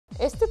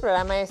Este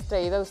programa es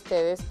traído a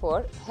ustedes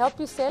por Help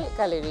You Sell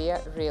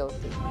Galería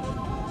Realty.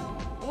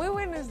 Muy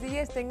buenos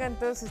días tengan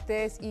todos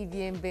ustedes y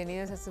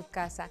bienvenidos a su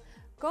casa.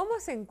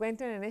 ¿Cómo se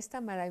encuentran en esta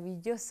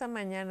maravillosa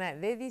mañana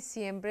de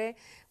diciembre?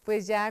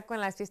 Pues ya con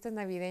las fiestas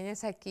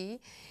navideñas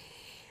aquí.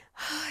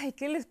 Ay,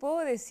 ¿qué les puedo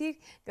decir?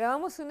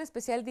 Grabamos un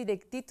especial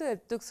directito de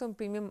Tucson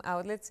Premium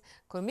Outlets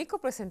con mi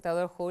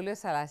copresentador Julio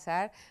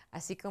Salazar,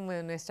 así como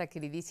de nuestra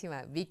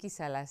queridísima Vicky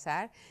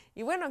Salazar.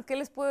 Y bueno, ¿qué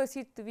les puedo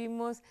decir?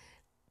 Tuvimos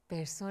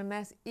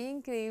personas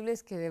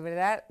increíbles que de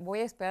verdad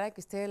voy a esperar a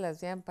que ustedes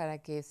las vean para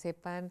que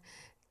sepan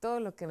todo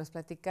lo que nos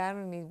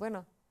platicaron y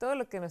bueno, todo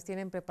lo que nos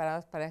tienen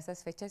preparados para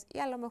estas fechas y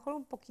a lo mejor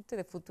un poquito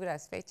de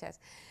futuras fechas.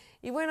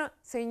 Y bueno,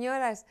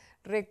 señoras,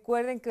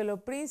 recuerden que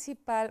lo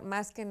principal,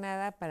 más que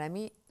nada, para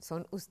mí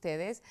son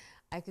ustedes.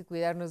 Hay que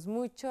cuidarnos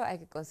mucho, hay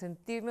que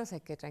consentirnos,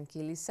 hay que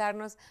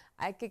tranquilizarnos,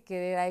 hay que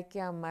querer, hay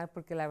que amar,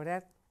 porque la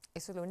verdad,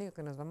 eso es lo único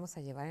que nos vamos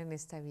a llevar en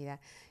esta vida.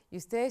 Y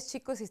ustedes,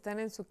 chicos, si están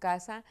en su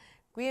casa,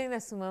 cuiden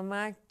a su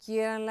mamá,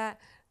 quiéranla.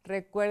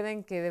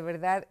 Recuerden que de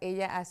verdad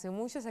ella hace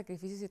muchos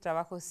sacrificios y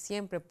trabajos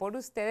siempre por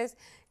ustedes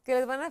que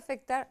les van a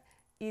afectar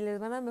y les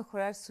van a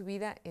mejorar su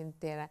vida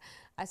entera.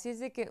 Así es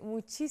de que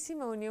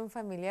muchísima unión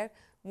familiar,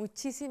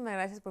 muchísimas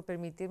gracias por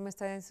permitirme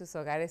estar en sus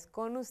hogares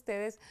con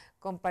ustedes,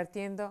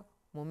 compartiendo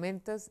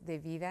momentos de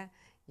vida.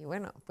 Y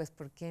bueno, pues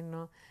 ¿por qué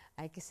no?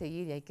 Hay que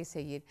seguir y hay que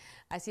seguir.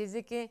 Así es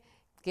de que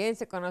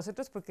quédense con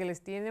nosotros porque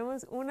les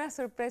tenemos una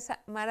sorpresa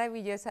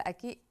maravillosa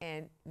aquí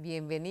en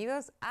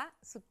Bienvenidos a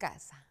su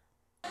casa.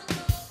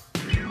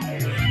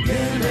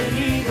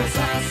 Bienvenidos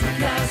a su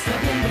casa,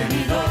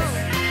 bienvenidos.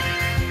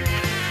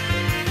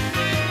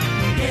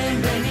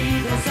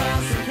 Bienvenidos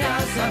a su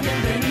casa,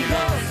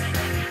 bienvenidos.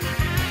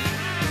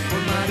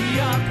 Por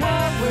María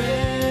Powell.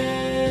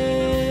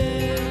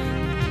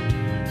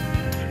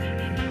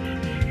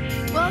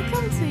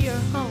 Welcome to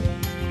your home.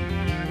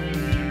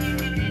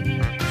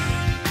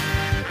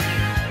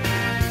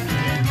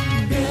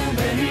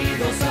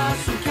 Bienvenidos a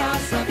su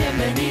casa,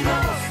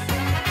 bienvenidos.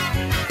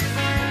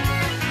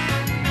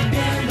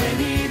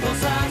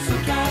 Bienvenidos a su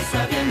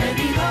casa,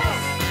 bienvenidos.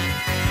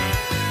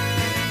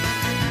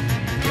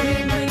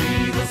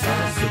 Bienvenidos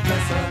a su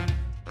casa.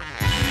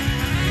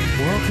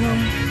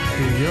 Welcome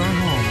to your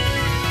home.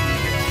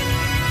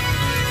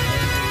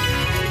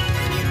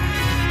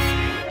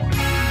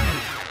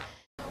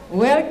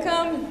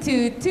 Welcome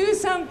to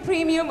Tucson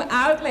Premium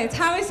Outlets.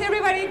 How is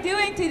everybody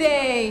doing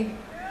today?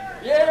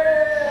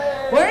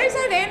 Yeah. Where is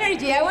that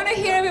energy? I want to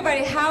hear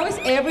everybody. How is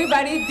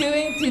everybody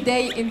doing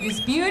today in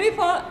this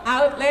beautiful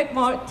outlet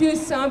mall,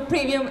 Tucson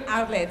Premium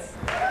Outlets?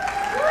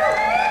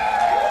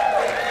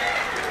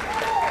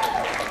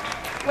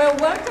 Well,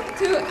 welcome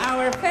to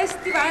our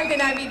Festival de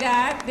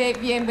Navidad de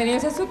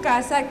Bienvenidos a su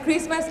Casa,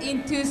 Christmas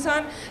in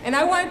Tucson. And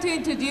I want to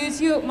introduce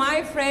you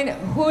my friend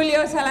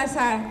Julio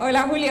Salazar.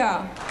 Hola,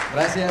 Julio.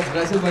 Gracias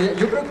María.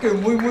 Yo creo que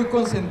muy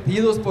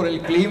consentidos por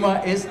el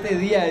clima este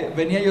día.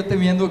 Venía yo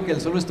temiendo que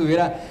el sol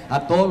estuviera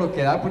a todo lo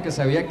que da porque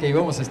sabía que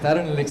íbamos a estar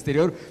en el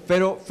exterior,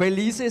 pero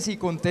felices y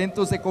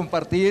contentos de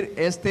compartir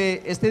este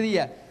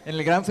día en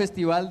el gran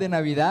festival de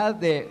Navidad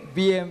de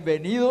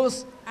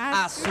Bienvenidos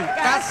a su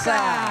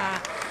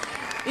casa.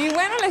 Y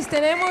bueno, les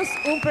tenemos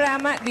un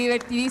programa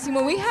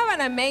divertidísimo. We have an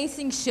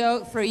amazing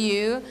show for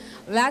you.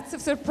 Lots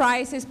of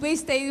surprises.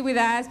 Please stay with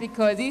us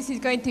because this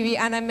is going to be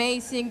an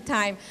amazing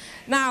time.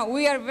 Now,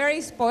 we are very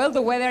spoiled.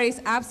 The weather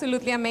is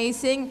absolutely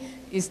amazing.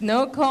 It's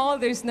no cold,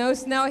 there's no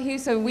snow here,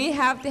 so we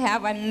have to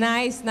have a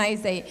nice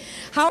day.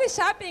 How is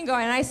shopping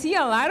going? I see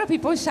a lot of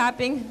people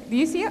shopping. Do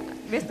you see it?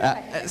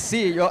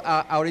 Sí, yo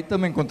ahorita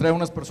me encontré a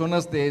unas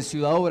personas de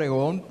Ciudad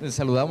Obregón.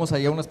 Saludamos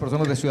allá a unas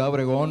personas de Ciudad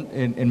Obregón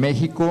en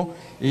México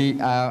y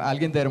a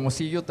alguien de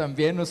Hermosillo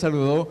también nos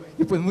saludó.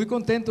 Y pues muy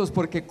contentos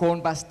porque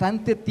con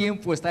bastante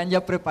tiempo están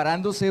ya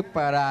preparándose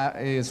para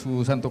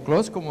su Santo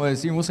Claus, como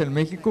decimos en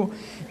México,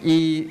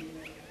 y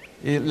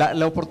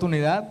la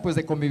oportunidad pues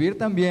de convivir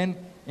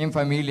también en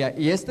familia.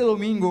 Y este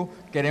domingo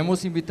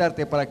queremos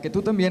invitarte para que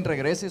tú también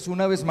regreses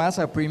una vez más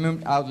a Premium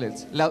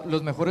Outlets,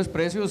 los mejores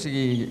precios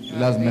y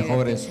las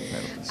mejores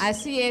ofertas.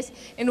 Así es.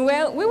 And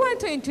well, we want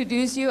to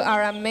introduce you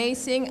our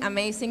amazing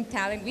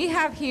talent. We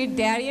have here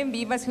Darian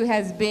Vivas, who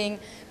has been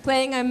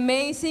playing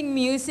amazing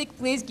music.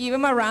 Please give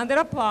him a round of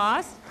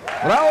applause.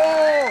 ¡Bravo!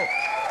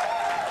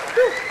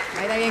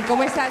 Ahí bien,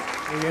 ¿cómo estás?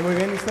 Muy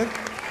bien, ¿y usted?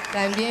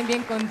 También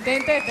bien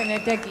contento de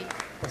tenerte aquí.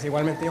 Pues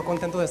igualmente, yo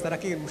contento de estar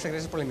aquí. Muchas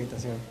gracias por la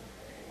invitación.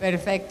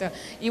 Perfecto.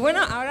 Y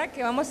bueno, ahora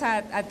que vamos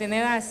a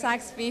tener a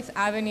Saks Fifth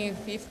Avenue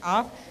Fifth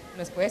Off,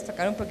 ¿nos puedes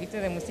tocar un poquito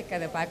de música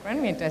de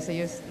background mientras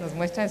ellos nos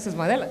muestran sus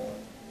modelos?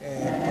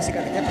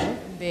 ¿Música de qué, perdón?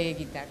 De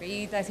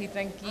guitarrita, así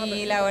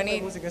tranquila,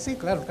 bonita. Música, sí,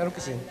 claro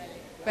que sí.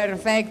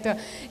 Perfecto.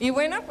 Y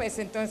bueno, pues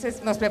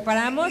entonces nos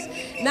preparamos.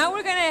 Now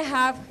we're going to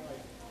have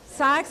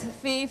Saks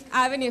Fifth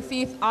Avenue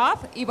Fifth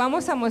Off y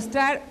vamos a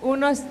mostrar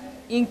unos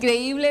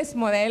increíbles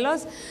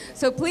modelos.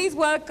 So please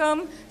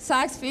welcome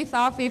Saks Fifth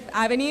Off Fifth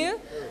Avenue.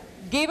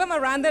 Give them a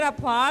round of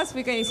applause.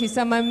 We're going to see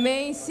some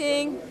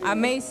amazing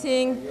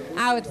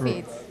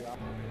outfits.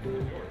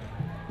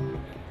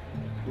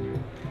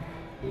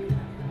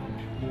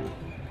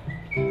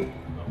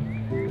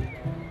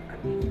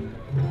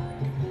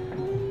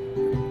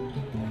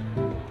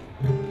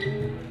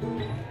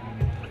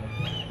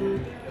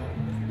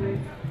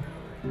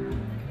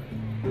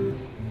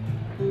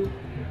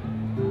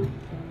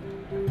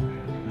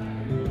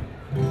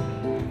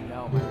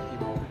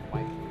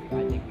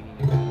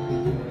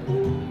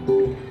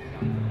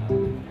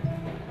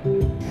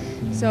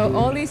 So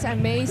all these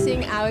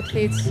amazing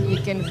outfits, you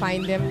can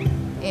find them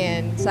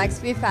in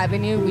Saks Fifth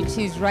Avenue, which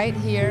is right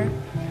here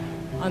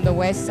on the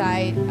west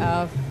side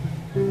of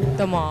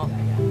the mall.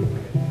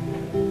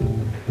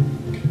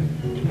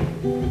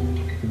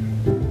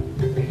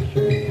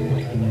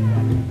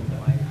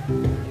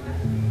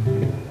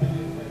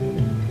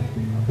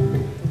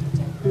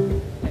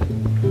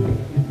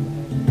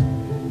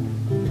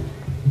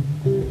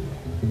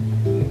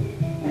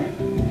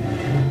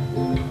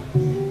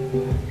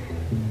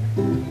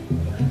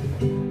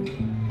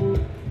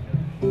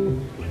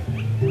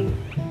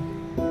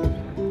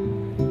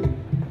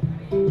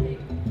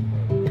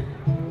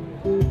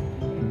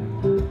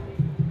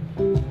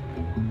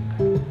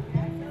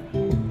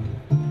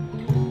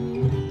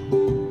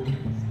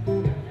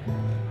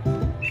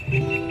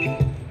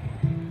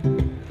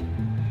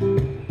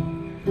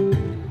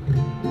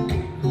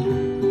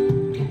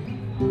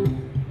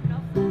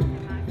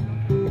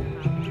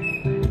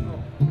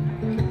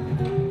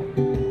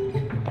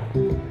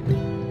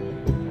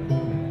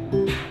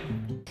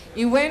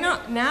 Y bueno,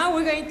 now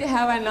we're going to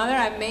have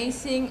another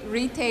amazing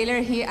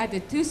retailer here at the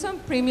Tucson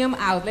Premium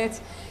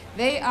Outlets.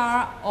 They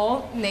are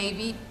all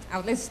Navy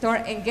outlet store,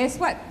 and guess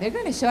what? They're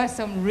going to show us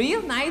some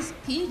real nice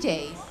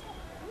PJs.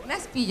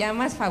 Unas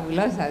pijamas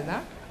fabulosas,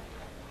 ¿no?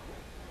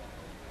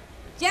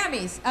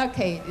 Jammies.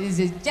 Okay, this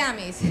is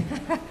jammies.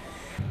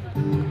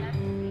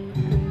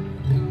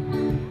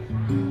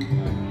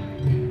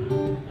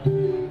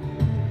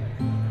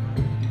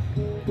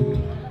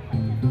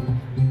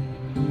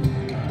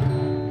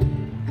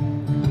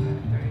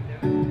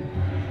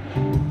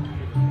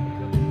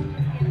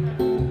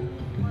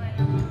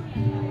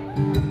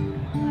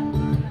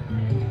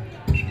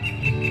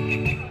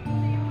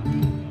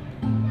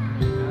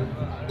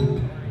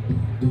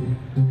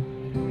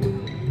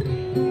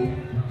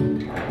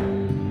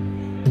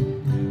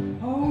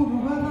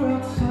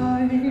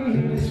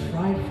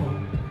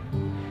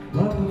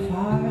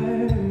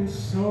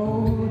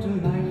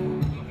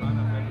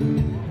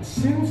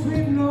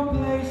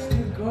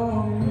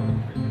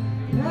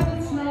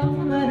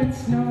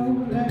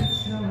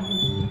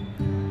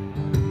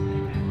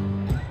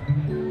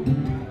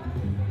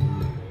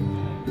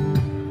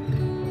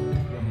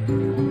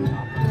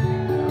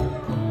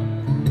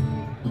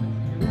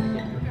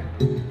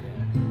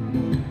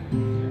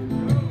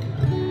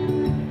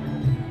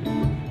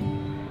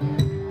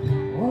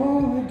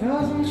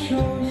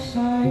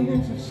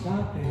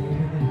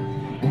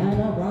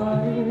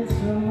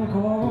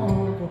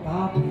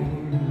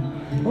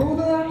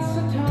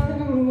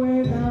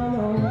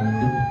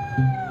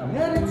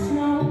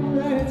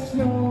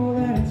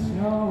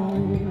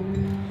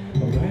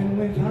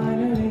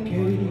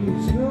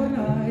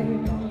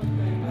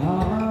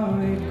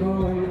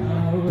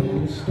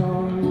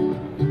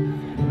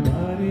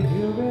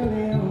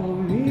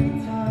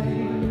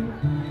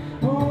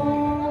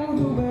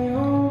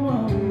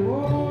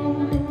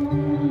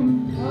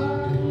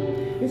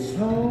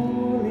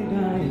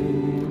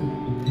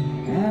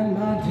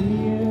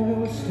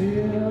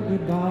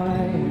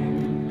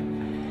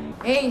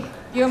 Hey,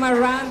 give them a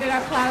round of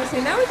applause.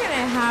 And now we're going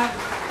to have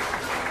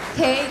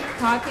Kate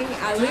talking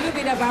a little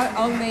bit about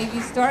Old Navy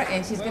store,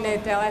 and she's going to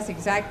tell us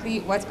exactly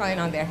what's going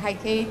on there. Hi,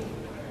 Kate.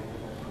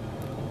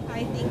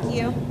 Hi, thank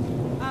you.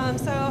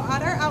 So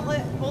at our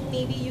outlet, Old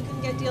Navy, you can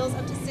get deals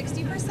up to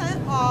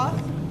 60% off.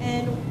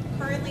 And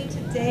currently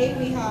today,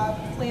 we have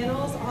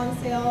flannels on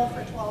sale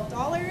for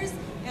 $12,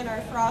 and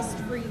our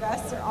frost-free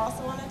vests are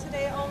also on a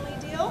today-only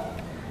deal.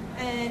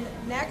 And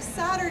next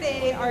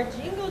Saturday, our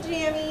Jingle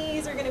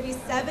Jammies are going to be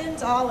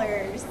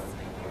 $7.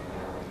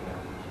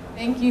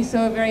 Thank you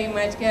so very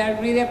much, Kate. I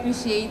really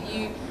appreciate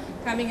you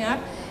coming up.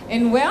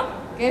 And well,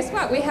 guess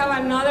what? We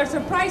have another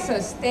surprise, so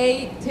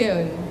stay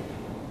tuned.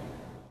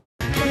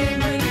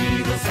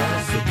 Bienvenidos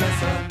a su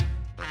casa.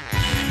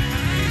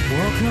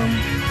 Welcome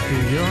to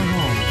your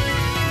home.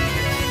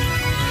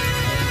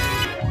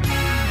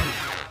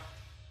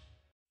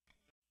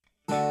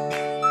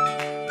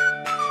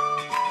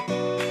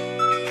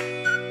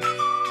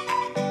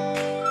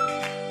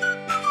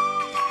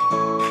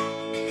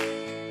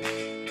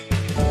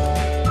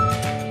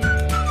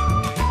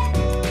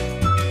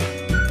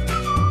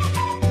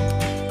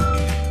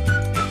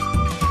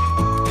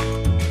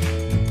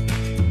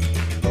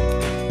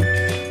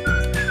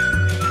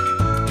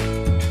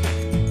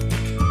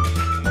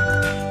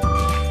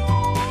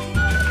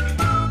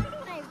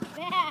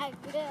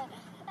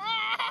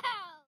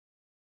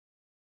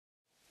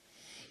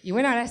 Y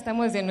bueno, ahora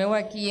estamos de nuevo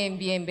aquí en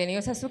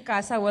Bienvenidos a su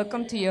casa.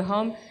 Welcome to your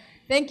home.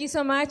 Thank you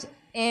so much.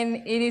 And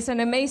it is an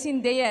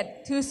amazing day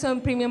at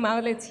Tucson Premium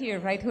Outlets here,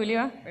 right,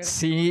 Julio?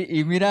 Sí,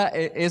 y mira,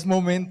 es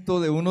momento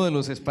de uno de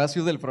los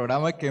espacios del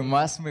programa que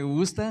más me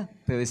gusta,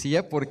 te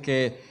decía,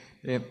 porque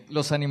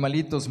los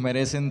animalitos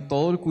merecen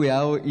todo el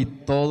cuidado y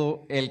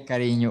todo el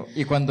cariño.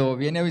 Y cuando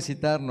viene a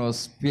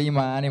visitarnos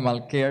Pima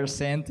Animal Care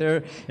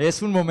Center,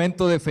 es un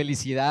momento de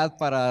felicidad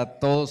para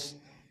todos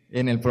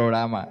en el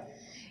programa.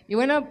 Y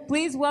bueno,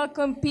 please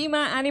welcome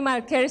Pima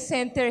Animal Care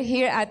Center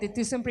here at the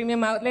Tucson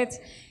Premium Outlets.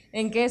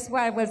 And guess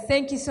what? Well,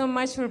 thank you so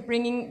much for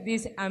bringing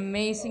this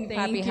amazing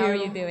puppy. How are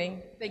you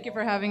doing? Thank you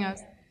for having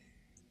us.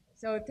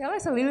 So tell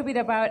us a little bit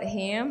about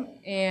him.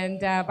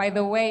 And by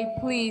the way,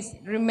 please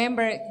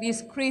remember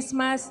this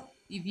Christmas,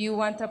 if you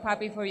want a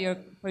puppy for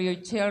your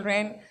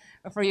children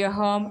or for your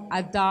home,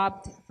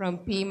 adopt from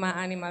Pima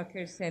Animal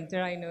Care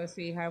Center. I know,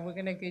 sweetheart, we're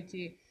gonna get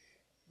you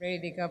ready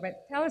to go.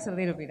 But tell us a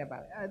little bit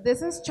about it.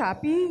 This is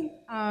Chappy.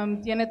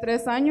 Tiene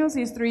 3 años.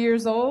 He's 3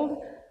 years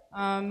old.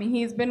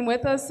 He's been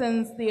with us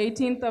since the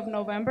 18th of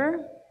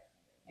November,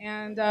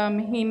 and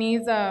he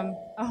needs a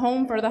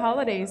home for the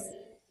holidays.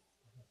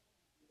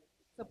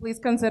 So please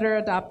consider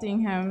adopting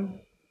him.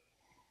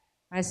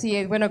 Así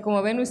es. Bueno,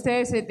 como ven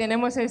ustedes,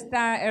 tenemos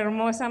esta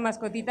hermosa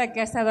mascotita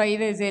que ha estado ahí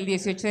desde el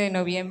 18 de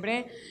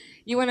noviembre.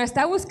 Y bueno,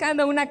 está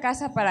buscando una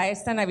casa para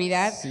esta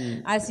Navidad.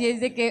 Sí. Así es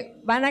de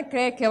que van a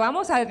creer que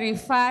vamos a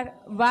rifar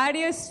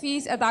varios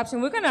fees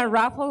adoption. We're going to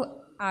raffle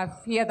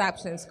fee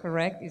adoptions,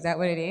 correct? Is that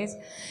what it is?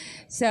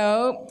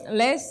 So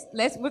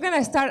we're going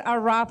to start a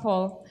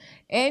raffle.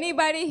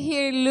 Anybody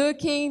here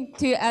looking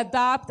to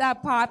adopt a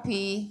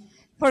puppy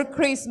for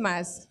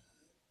Christmas?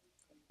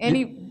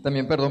 Y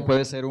también, perdón,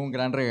 puede ser un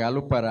gran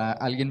regalo para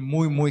alguien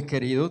muy, muy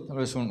querido, tal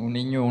vez un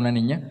niño o una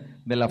niña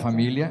de la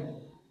familia.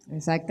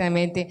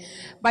 Exactamente.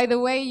 By the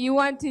way, you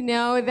want to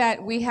know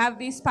that we have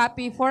this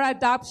puppy for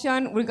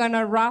adoption. We're going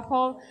to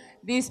raffle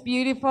this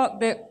beautiful,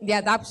 the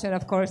adoption,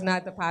 of course,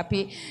 not the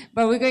puppy,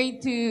 but we're going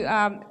to,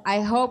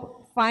 I hope,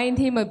 find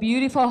him a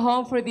beautiful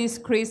home for this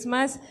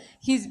Christmas.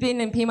 He's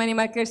been in Pima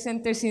Animal Care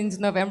Center since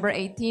November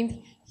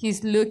 18th.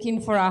 He's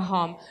looking for a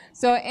home.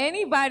 So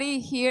anybody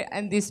here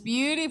in this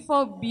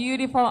beautiful,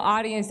 beautiful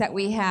audience that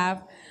we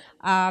have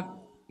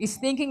is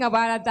thinking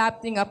about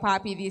adopting a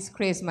puppy this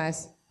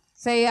Christmas,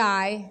 say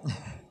aye.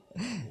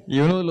 Y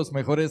uno de los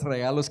mejores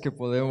regalos que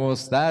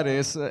podemos dar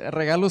es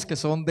regalos que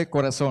son de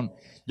corazón.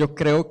 Yo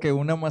creo que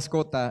una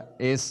mascota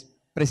es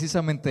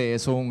precisamente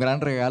eso, un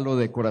gran regalo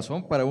de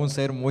corazón para un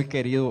ser muy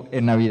querido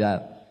en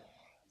Navidad.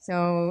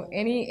 So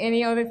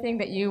any other thing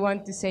that you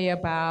want to say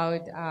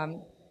about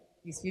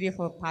this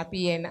beautiful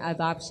puppy and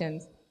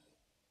adoptions?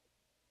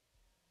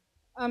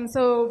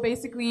 So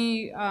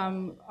basically,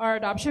 our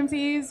adoption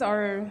fees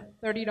are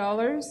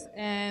 $30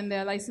 and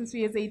the license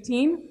fee is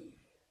 $18.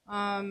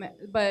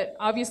 But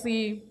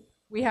obviously,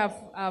 we have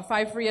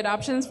 5 free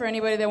adoptions for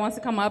anybody that wants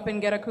to come up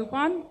and get a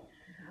coupon.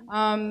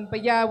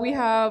 But yeah, we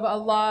have a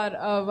lot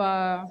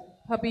of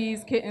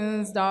puppies,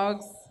 kittens,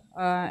 dogs,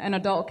 and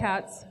adult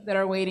cats that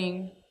are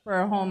waiting for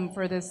a home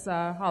for this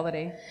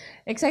holiday.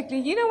 Exactly.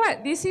 You know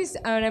what? This is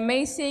an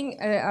amazing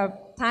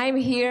time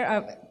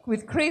here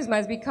with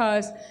Christmas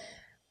because,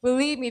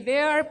 believe me,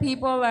 there are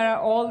people that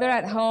are older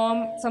at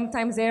home,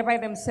 sometimes they're by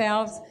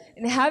themselves,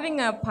 and having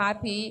a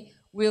puppy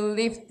will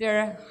lift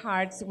their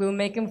hearts, will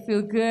make them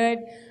feel good,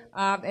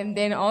 and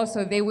then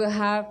also they will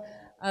have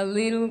a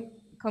little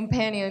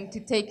companion to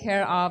take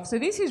care of. So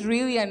this is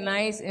really a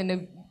nice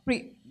and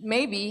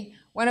maybe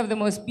one of the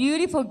most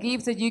beautiful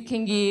gifts that you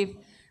can give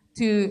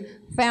to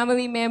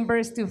family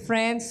members, to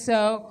friends.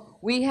 So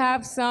we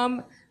have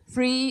some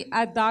free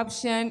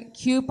adoption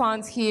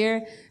coupons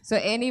here. So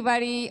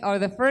anybody or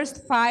the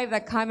first 5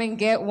 that come and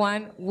get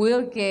one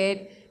will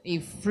get a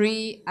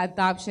free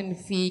adoption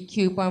fee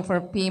coupon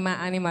for Pima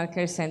Animal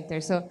Care Center.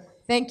 So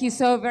thank you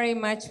so very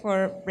much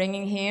for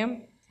bringing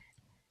him.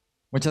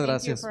 Muchas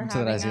gracias. Thank you for Muchas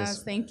having gracias.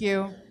 us. Thank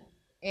you.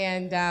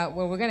 And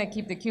well, we're gonna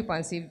keep the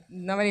coupons. If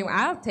nobody,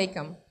 I'll take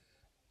them.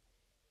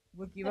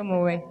 We'll give them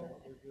away.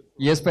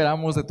 Y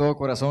esperamos de todo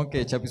corazón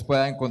que Chapis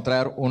pueda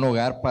encontrar un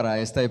hogar para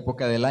esta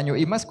época del año.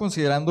 Y más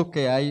considerando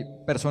que hay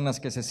personas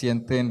que se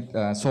sienten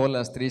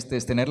solas,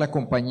 tristes, tener la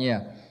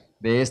compañía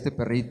de este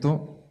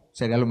perrito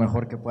sería lo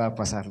mejor que pueda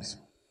pasarles.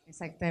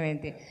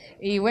 Exactamente.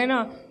 Y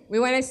bueno, we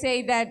want to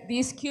say that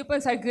these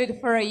coupons are good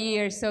for a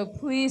year, so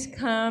please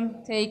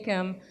come, take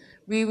them.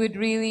 We would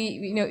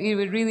really, it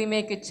would really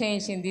make a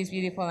change in these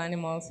beautiful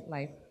animals'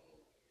 life.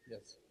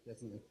 Yes,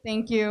 definitely.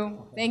 Thank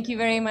you. Thank you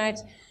very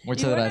much.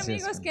 Muchas y bueno,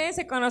 gracias. amigos,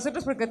 quédense con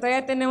nosotros porque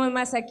todavía tenemos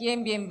más aquí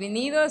en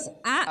Bienvenidos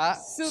a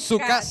su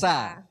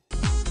casa.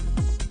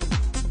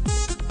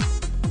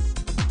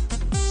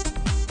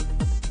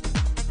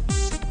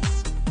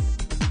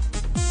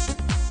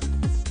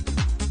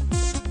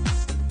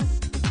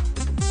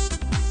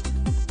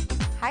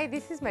 Hi,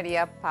 this is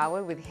Maria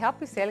Powell with Help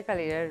You Sell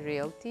Galleria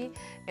Realty,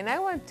 and I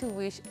want to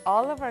wish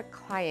all of our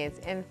clients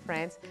and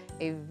friends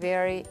a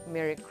very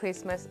Merry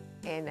Christmas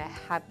and a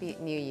Happy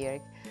New Year.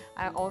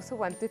 I also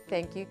want to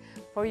thank you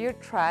for your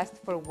trust,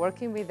 for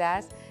working with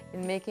us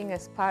and making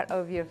us part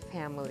of your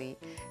family.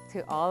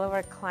 To all of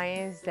our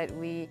clients that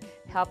we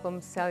help them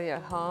sell your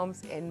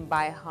homes and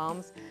buy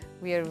homes,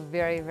 we are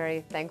very,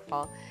 very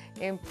thankful.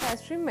 And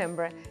plus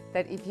remember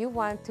that if you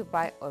want to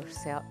buy or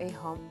sell a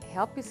home,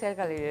 Help You Sell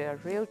Galleria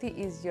Realty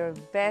is your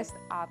best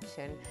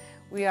option.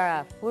 We are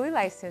a fully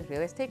licensed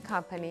real estate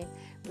company.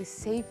 We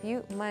save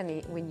you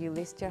money when you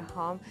list your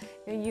home,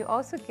 and you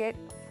also get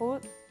full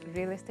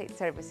real estate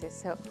services.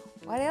 So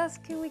what else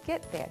can we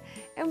get there?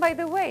 And by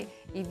the way,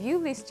 if you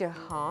list your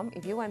home,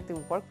 if you want to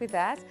work with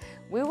us,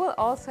 we will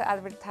also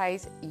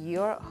advertise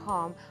your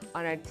home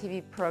on our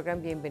TV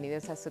program,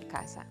 Bienvenidos a su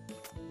casa.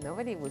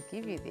 Nobody will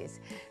give you this.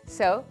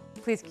 So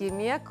please give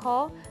me a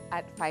call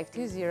at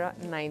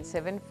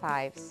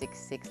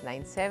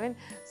 520-975-6697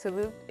 so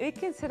we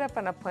can set up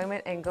an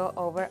appointment and go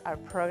over our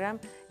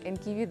program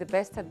and give you the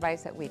best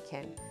advice that we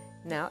can.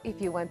 Now, if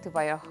you want to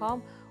buy a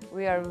home,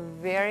 we are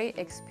very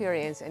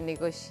experienced in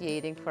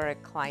negotiating for our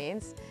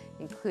clients,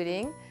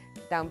 including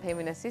down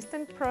payment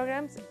assistance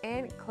programs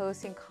and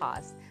closing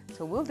costs.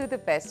 So we'll do the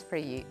best for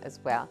you as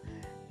well.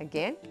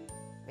 Again,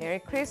 Merry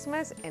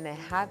Christmas and a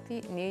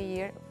Happy New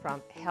Year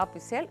from Help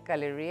You Sell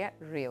Galleria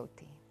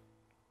Realty.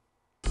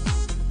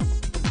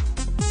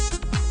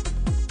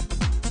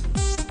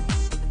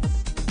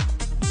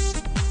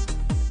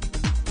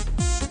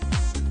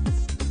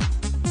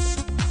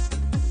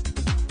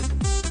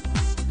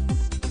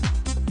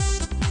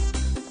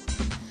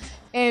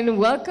 And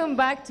welcome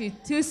back to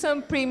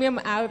Tucson Premium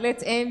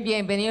Outlets and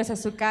bienvenidos a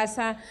su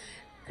casa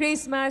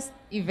Christmas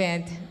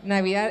Event,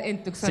 Navidad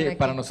en Tucson. Sí, aquí.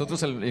 para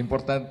nosotros el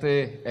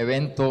importante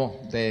evento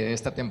de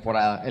esta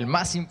temporada, el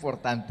más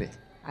importante.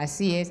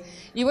 Así es.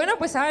 Y bueno,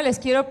 pues ahora les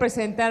quiero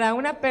presentar a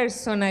una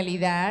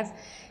personalidad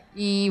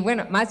y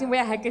bueno, más bien voy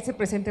a dejar que se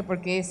presente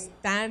porque es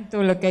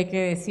tanto lo que hay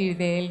que decir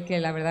de él que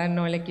la verdad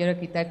no le quiero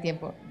quitar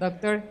tiempo.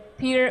 Dr.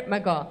 Peter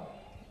McGaugh.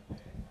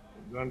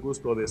 Gran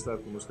gusto de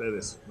estar con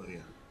ustedes, María.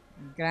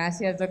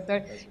 Gracias,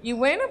 doctor. Y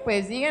bueno,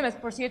 pues díganos,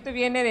 por cierto,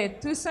 viene de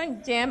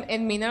Tucson Gem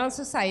and Mineral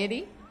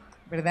Society,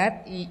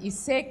 ¿verdad? Y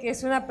sé que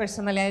es una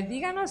personalidad.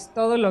 Díganos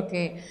todo lo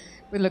que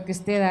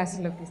usted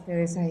hace, lo que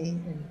ustedes ahí.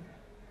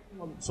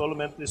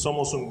 Solamente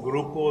somos un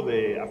grupo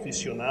de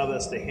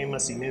aficionadas de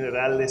gemas y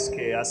minerales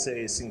que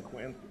hace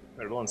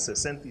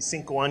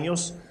 65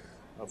 años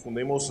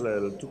fundimos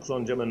el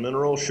Tucson Gem and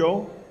Mineral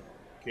Show,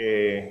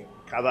 que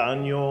cada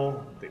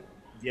año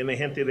viene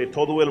gente de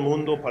todo el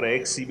mundo para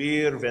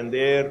exhibir,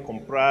 vender,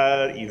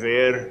 comprar y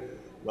ver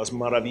las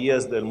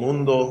maravillas del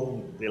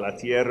mundo, de la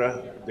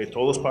tierra, de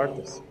todas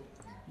partes.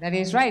 That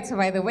is right. So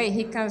by the way,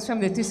 he comes from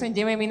the Tucson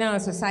Gem and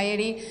Mineral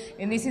Society,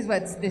 and this is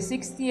what's the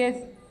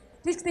 65th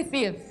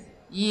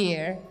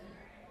year,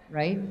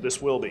 right?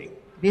 This will be.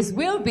 This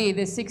will be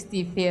the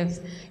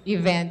 65th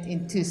event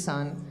in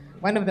Tucson,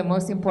 one of the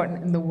most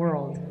important in the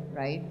world,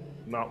 right?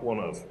 Not one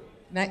of.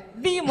 The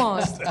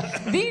most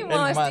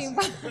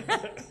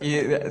important. Y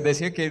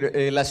decía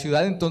que la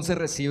ciudad entonces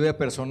recibe a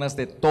personas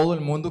de todo el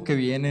mundo que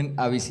vienen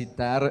a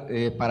visitar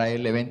para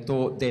el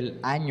evento del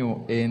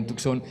año en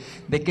Tucson.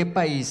 ¿De qué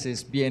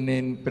países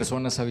vienen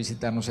personas a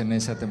visitarnos en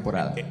esa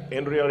temporada?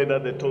 En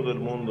realidad de todo el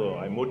mundo.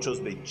 Hay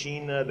muchos de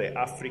China, de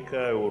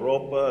África,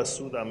 Europa,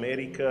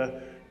 Sudamérica.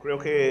 Creo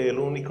que el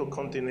único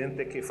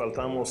continente que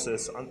faltamos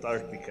es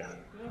Antártica.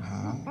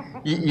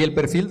 Y el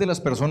perfil de las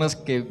personas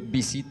que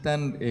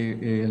visitan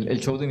el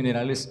show de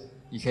minerales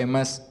y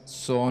gemas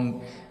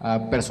son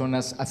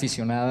personas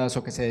aficionadas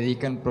o que se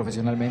dedican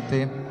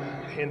profesionalmente.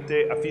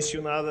 Gente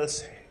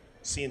aficionadas,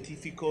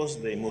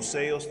 científicos de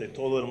museos de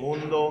todo el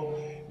mundo,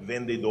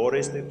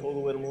 vendedores de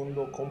todo el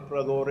mundo,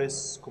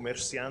 compradores,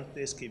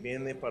 comerciantes que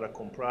vienen para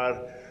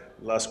comprar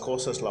las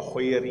cosas, la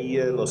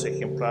joyería, los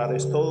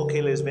ejemplares, todo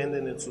que les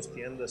venden en sus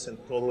tiendas en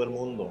todo el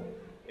mundo.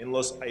 En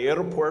los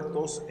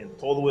aeropuertos en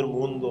todo el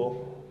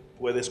mundo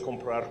puedes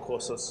comprar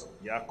cosas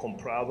ya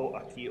comprado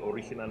aquí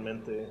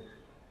originalmente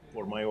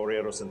por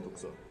mayoreros en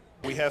Tucson.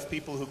 We have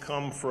people who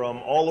come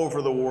from all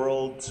over the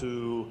world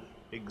to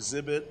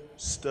exhibit,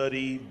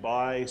 study,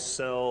 buy,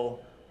 sell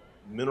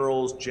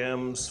minerals,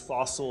 gems,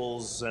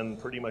 fossils, and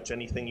pretty much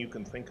anything you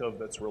can think of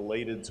that's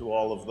related to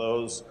all of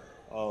those.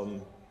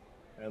 And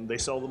they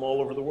sell them all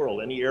over the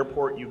world. Any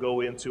airport you go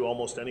into,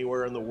 almost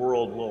anywhere in the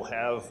world, will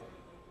have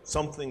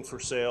something for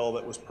sale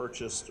that was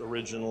purchased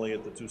originally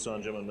at the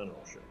Tucson Gem and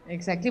Mineral Show.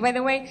 Exactly. By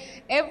the way,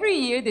 every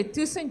year the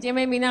Tucson Gem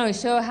and Mineral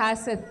Show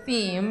has a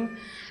theme.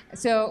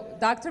 So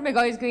Dr.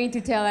 McGaugh is going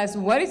to tell us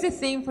what is the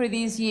theme for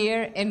this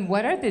year and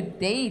what are the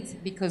dates,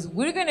 because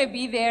we're going to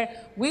be there.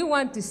 We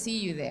want to see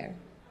you there.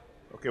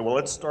 Okay, well,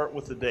 let's start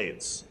with the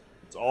dates.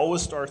 It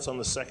always starts on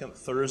the second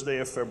Thursday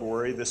of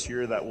February. This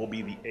year that will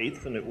be the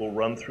 8th, and it will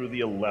run through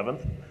the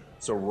 11th.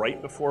 So right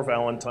before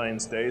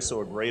Valentine's Day,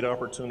 so a great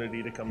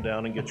opportunity to come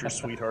down and get your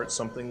sweetheart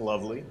something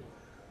lovely.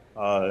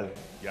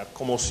 Ya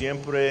como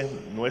siempre,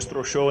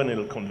 nuestro show en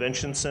el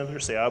Convention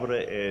Center se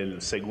abre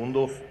el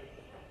segundo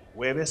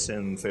jueves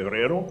en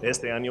febrero.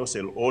 Este año es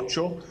el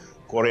 8,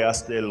 corre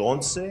hasta el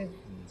 11,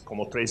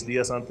 como 3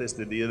 días antes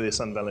del día de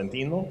San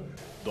Valentino,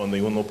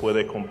 donde uno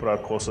puede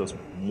comprar cosas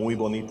muy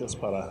bonitas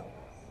para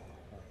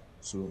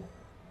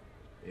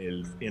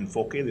el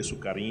enfoque de su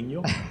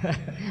cariño.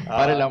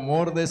 Para el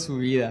amor de su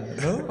vida,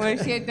 ¿no? Por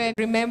cierto,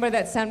 remember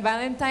that St.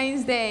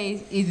 Valentine's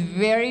Day is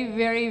very,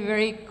 very,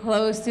 very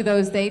close to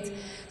those dates.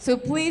 So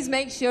please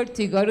make sure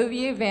to go to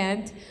the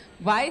event,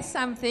 buy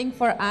something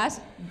for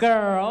us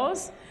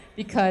girls,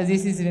 because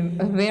this is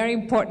a very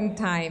important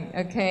time,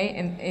 okay?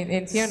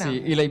 And ¿sí o no?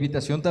 Sí, y la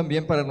invitación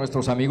también para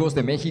nuestros amigos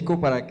de México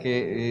para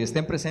que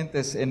estén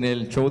presentes en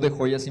el show de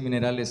joyas y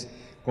minerales,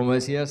 como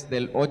decías,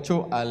 del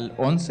 8 al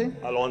 11.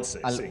 Al 11,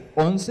 al sí.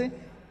 11,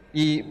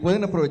 y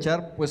pueden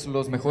aprovechar pues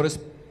los mejores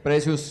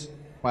precios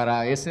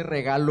para ese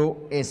regalo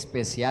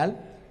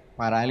especial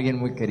para alguien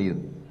muy querido.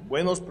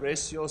 Buenos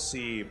precios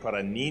y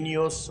para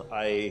niños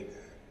hay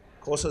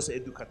cosas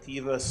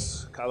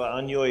educativas. Cada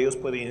año ellos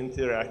pueden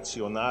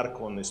interaccionar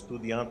con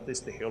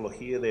estudiantes de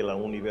geología de la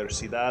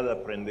universidad,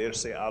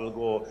 aprenderse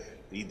algo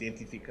de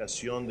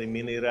identificación de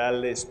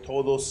minerales.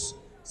 Todos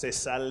se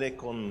sale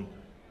con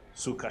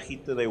su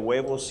cajita de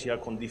huevos ya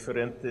con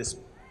diferentes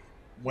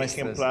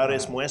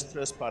ejemplares,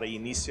 muestras para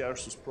iniciar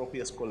sus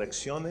propias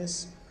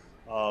colecciones.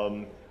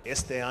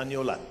 Este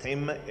año la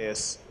tema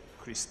es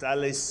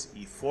cristales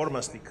y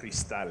formas de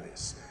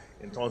cristales.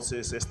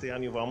 Entonces este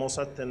año vamos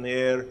a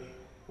tener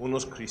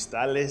unos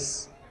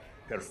cristales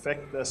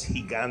perfectos,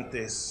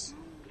 gigantes,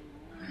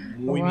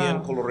 muy bien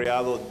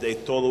coloreados de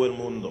todo el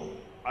mundo.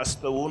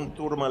 Hasta un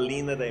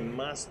turmalina de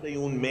más de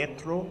 1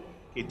 metro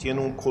que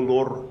tiene un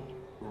color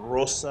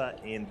rosa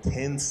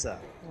intensa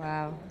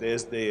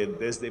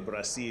desde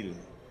Brasil.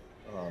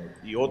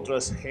 Y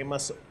otras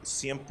gemas,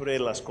 siempre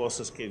las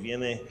cosas que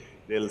vienen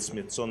del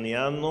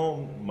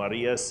Smithsoniano.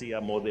 María sí ha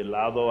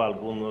modelado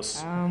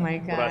algunos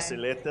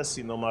braceletes,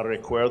 si no me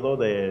recuerdo,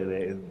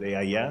 de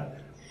allá.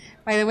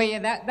 By the way,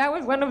 that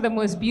was one of the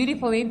most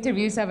beautiful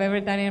interviews I've ever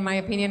done, in my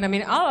opinion. I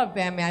mean, all of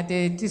them at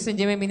the Tucson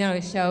Gem and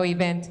Mineral Show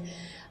event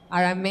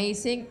are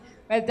amazing.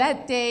 But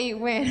that day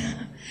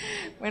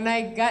when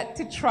I got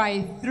to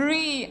try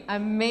 3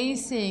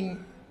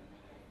 amazing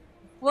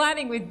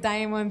flooding with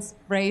diamonds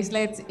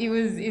bracelets, it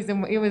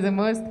was the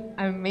most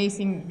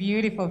amazing,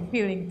 beautiful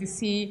feeling to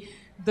see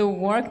the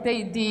work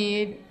they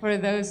did for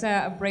those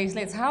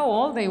bracelets, how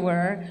old they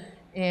were.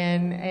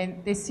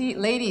 And they see,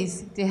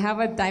 ladies, to have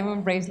a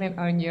diamond bracelet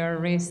on your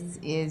wrists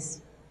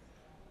is,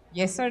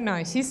 yes or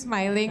no? She's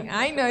smiling.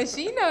 I know,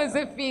 she knows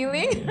the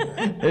feeling.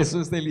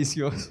 Eso es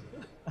delicioso.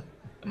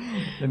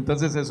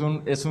 Entonces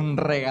es un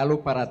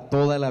regalo para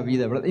toda la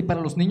vida, ¿verdad? Y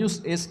para los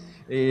niños es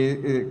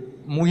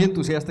muy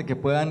entusiasta que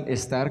puedan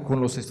estar con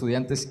los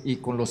estudiantes y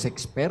con los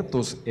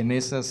expertos en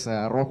esas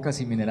rocas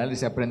y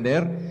minerales y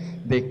aprender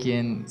de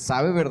quien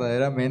sabe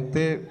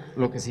verdaderamente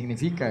lo que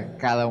significa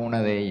cada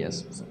una de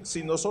ellas.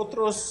 Si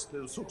nosotros,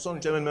 el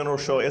Tucson Gem and Mineral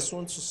Show, es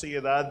una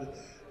sociedad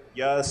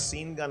ya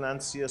sin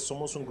ganancias,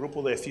 somos un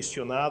grupo de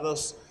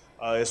aficionados,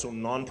 es un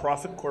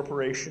non-profit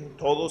corporation,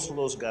 todos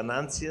los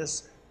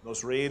ganancias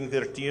nos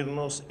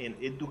reinvertirnos en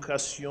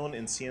educación,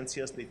 en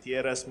ciencias de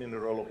tierras,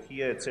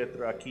 mineralogía,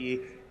 etcétera, aquí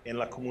en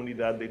la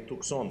comunidad de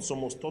Tucson.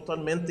 Somos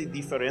totalmente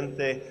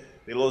diferentes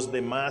de los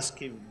demás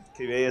que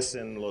ves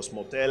en los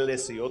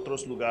moteles y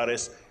otros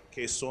lugares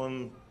que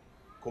son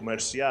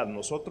comercial.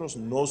 Nosotros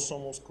no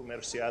somos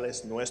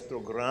comerciales.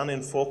 Nuestro gran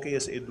enfoque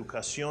es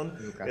educación,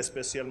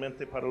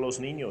 especialmente para los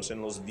niños.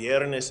 En los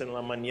viernes en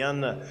la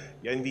mañana,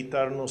 ya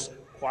invitarnos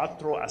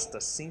 4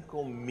 hasta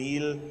 5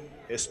 mil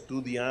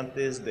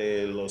estudiantes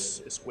de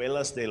las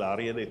escuelas del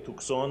área de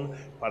Tucson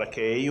para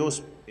que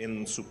ellos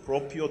en su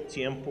propio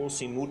tiempo,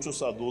 sin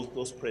muchos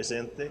adultos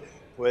presentes,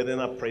 pueden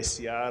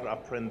apreciar,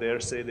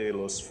 aprenderse de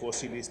los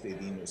fósiles de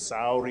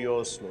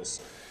dinosaurios,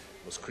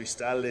 los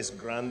cristales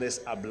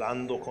grandes,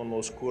 hablando con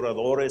los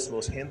curadores,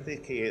 los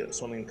gente que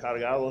son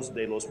encargados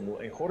de los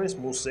mejores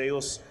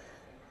museos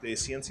de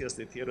ciencias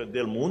de tierra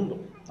del mundo.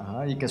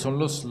 Ajá, y que son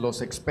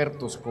los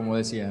expertos, como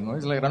decía, ¿no?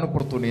 Es la gran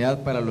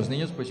oportunidad para los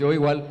niños. Pues yo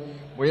igual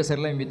voy a hacer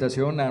la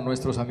invitación a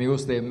nuestros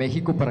amigos de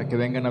México para que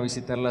vengan a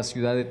visitar la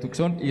ciudad de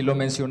Tucson. Y lo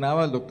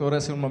mencionaba el doctor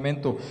hace un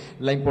momento,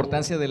 la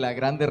importancia de la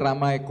gran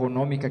derrama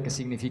económica que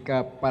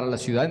significa para la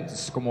ciudad.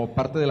 Entonces, como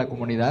parte de la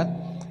comunidad,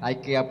 hay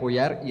que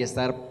apoyar y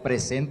estar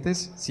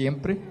presentes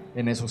siempre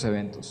en esos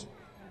eventos.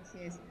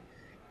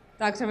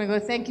 Dr. Mego,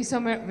 thank you so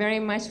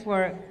very much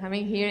for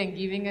coming here and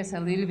giving us a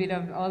little bit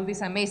of all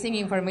this amazing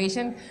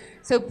information.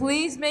 So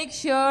please make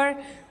sure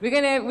we're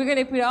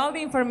gonna put all the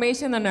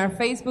information on our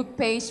Facebook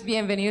page,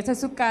 Bienvenidos a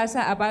su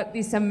casa, about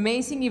this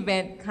amazing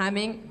event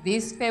coming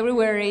this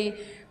February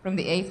from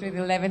the 8th through the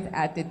 11th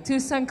at the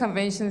Tucson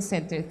Convention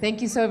Center.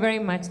 Thank you so very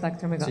much,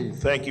 Dr. Mego. Sí.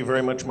 Thank you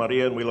very much,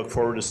 Maria, and we look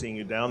forward to seeing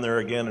you down there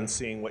again and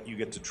seeing what you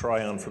get to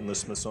try on from the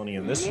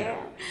Smithsonian this year.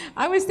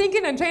 I was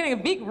thinking of trying a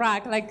big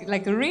rock,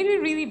 like a really,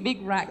 really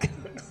big rock.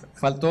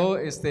 Faltó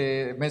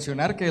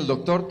mencionar que el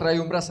doctor trae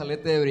un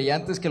brazalete de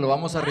brillantes que lo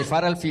vamos a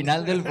rifar al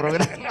final del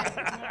programa.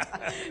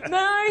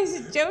 No,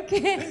 he's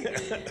joking.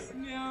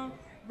 No.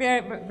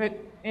 But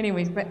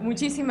anyways,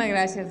 muchísimas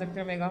gracias,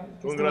 Dr. Mego.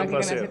 Un gran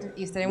placer.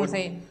 Y estaremos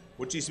ahí.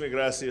 Muchísimas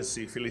gracias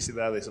y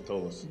felicidades a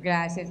todos.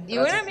 Gracias. Y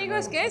bueno,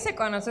 amigos, quédense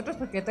con nosotros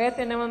porque todavía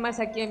tenemos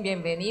más aquí en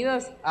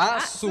Bienvenidos a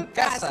su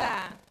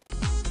casa.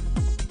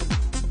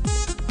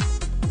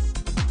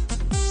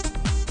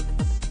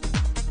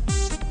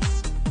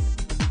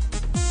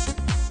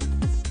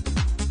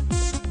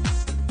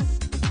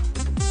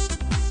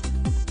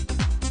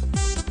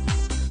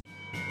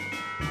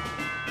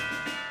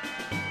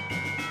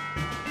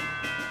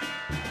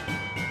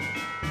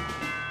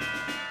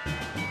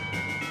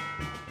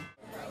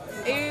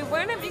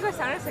 Bueno amigos,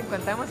 ahora nos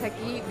encontramos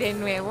aquí de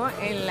nuevo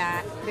en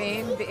la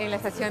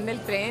estación del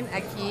tren,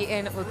 aquí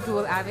en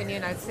O'Toole Avenue,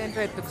 en el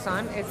centro de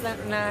Tucson. Es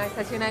una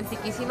estación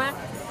antiquísima.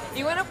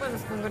 Y bueno, pues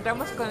nos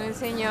encontramos con un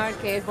señor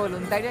que es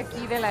voluntario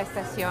aquí de la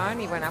estación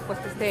y bueno, ha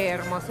puesto este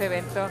hermoso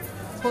evento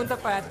junto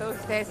para todos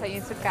ustedes ahí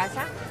en su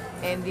casa.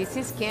 And this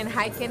is Ken.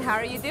 Hi Ken, how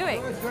are you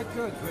doing? Good,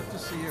 good. Good to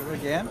see you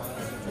again.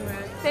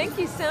 Thank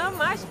you so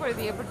much for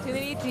the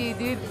opportunity to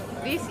do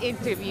this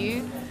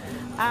interview.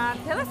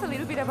 Tell us a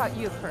little bit about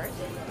you first.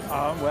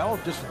 Well,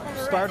 just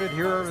started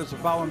here as a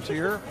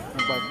volunteer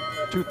in about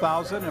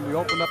 2000, and we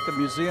opened up the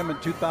museum in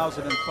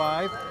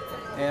 2005.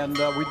 And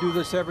we do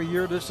this every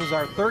year. This is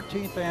our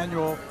 13th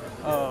annual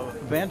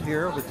event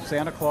here with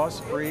Santa Claus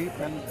Free.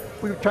 And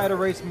we try to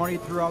raise money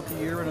throughout the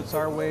year, and it's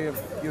our way of,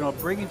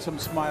 bringing some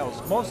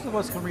smiles. Most of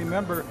us can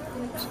remember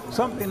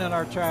something in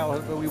our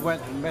childhood when we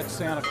went and met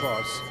Santa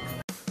Claus.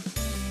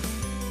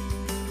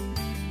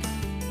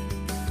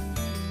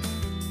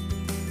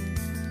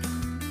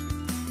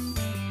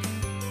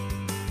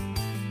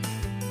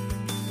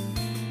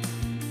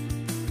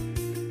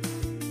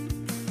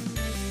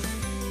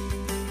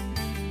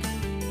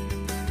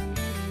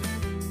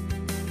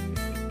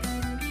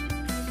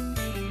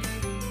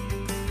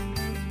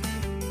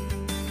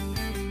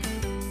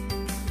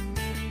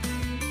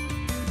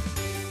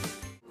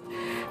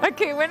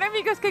 Ok, bueno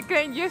amigos, ¿qué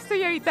creen? Yo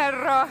estoy ahorita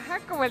roja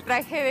como el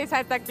traje de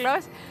Santa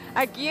Claus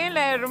aquí en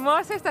la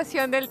hermosa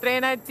estación del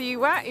tren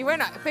antigua y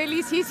bueno,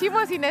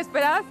 felicísimos,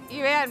 inesperados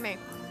y véanme.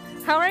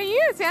 How are you,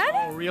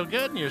 Santa? Oh, real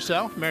good. And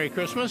yourself? Merry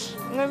Christmas.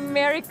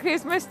 Merry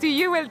Christmas to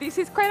you. Well, this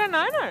is quite an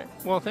honor.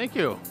 Well, thank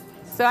you.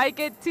 So I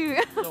get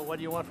to... So what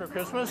do you want for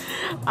Christmas?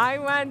 I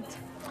want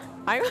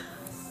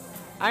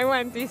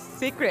this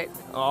secret.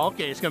 Oh,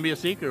 okay. It's going to be a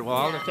secret. Well,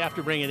 I'll just have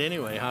to bring it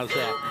anyway. How's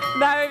that?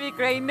 That would be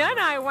great. No,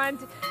 I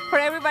want for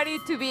everybody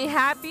to be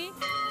happy,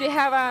 to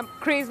have a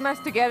Christmas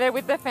together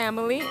with the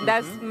family.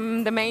 That's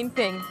the main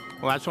thing.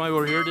 Well, that's why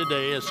we're here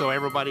today, is so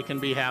everybody can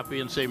be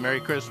happy and say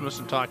Merry Christmas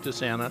and talk to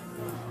Santa.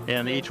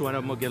 And each one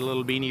of them will get a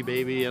little beanie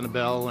baby and a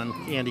bell and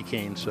candy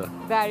cane. So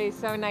that is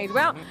so nice.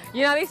 Well,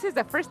 this is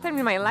the first time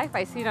in my life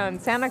I sit on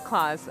Santa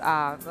Claus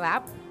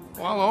lap.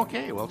 Well,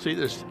 okay. Well, see,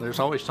 there's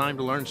always time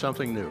to learn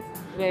something new.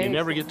 There You is.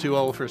 never get too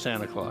old for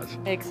Santa Claus.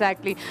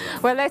 Exactly.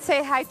 Well, let's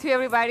say hi to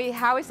everybody.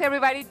 How is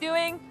everybody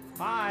doing?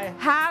 Hi.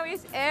 How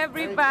is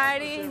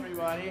everybody?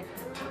 Everybody.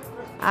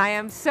 I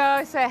am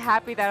so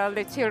happy that all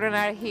the children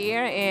are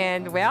here,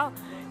 and well,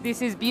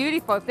 this is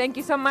beautiful. Thank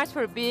you so much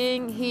for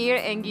being here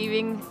and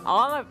giving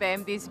all of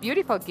them this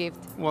beautiful gift.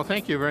 Well,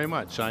 thank you very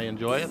much. I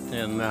enjoy it,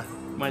 and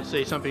might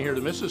say something here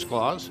to Mrs.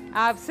 Claus.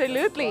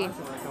 Absolutely.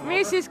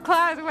 Mrs.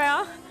 Claus,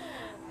 well,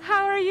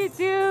 how are you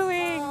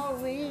doing? Oh,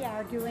 we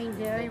are doing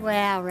very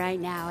well right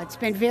now. It's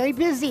been very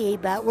busy,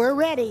 but we're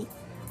ready.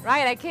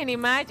 Right, I can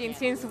imagine.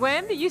 Since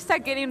when did you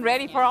start getting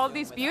ready for all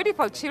these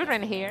beautiful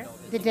children here?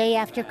 The day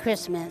after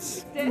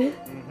Christmas.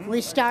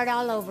 We start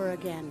all over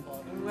again.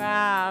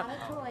 Wow.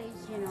 Toys,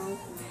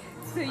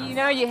 So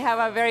you have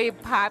a very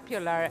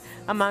popular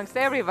amongst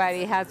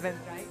everybody husband,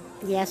 right?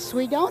 Yes,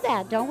 we know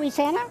that, don't we,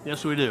 Santa?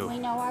 Yes, we do. We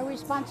know our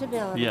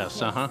responsibility.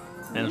 Yes,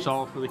 and it's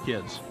all for the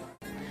kids.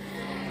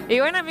 Y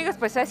bueno amigos,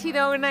 pues ha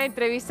sido una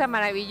entrevista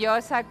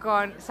maravillosa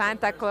con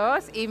Santa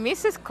Claus y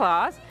Mrs.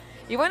 Claus.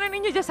 Y bueno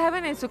niños, ya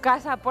saben, en su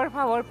casa, por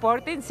favor,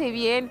 pórtense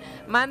bien,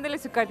 mándenle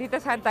su cartita a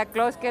Santa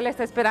Claus que él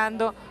está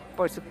esperando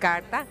por su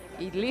carta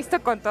y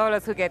listo con todos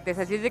los juguetes.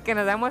 Así es de que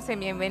nos damos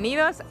en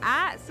bienvenidos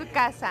a su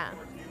casa.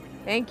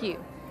 Thank you.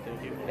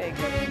 Thank you.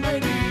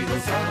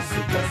 Bienvenidos a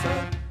su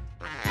casa.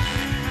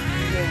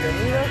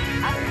 Bienvenidos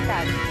a su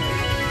casa.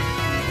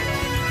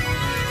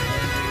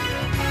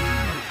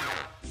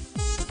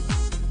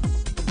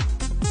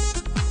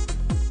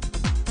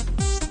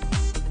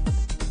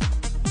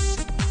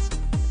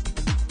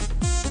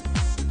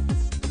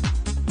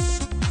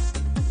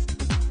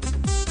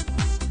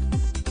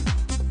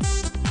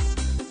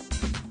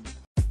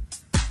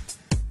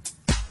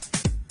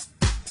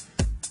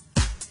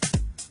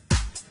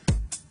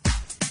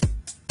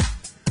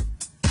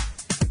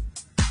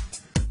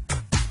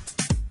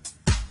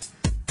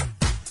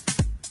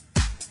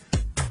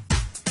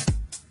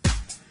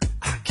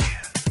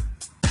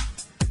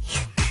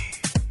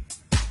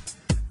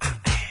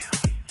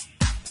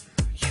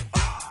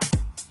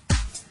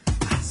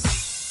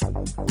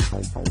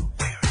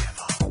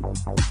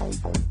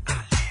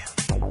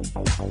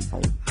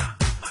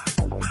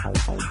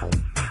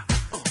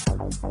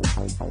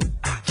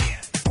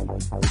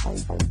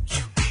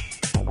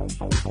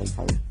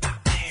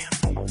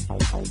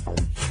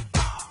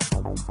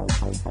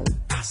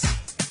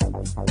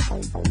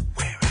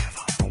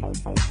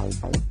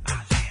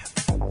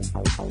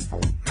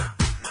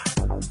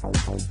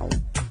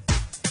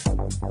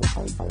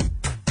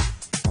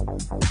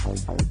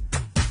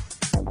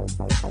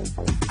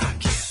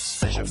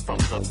 Pleasure from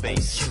the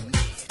base,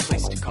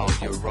 place to call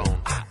your own.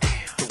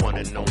 The one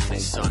and only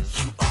son,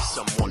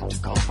 someone to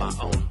call my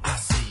own.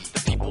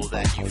 The people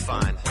that you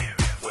find,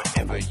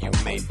 wherever you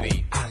may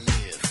be,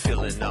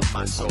 filling up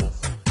my soul,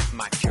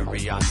 my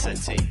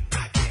curiosity.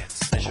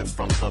 Pleasure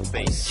from the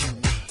base,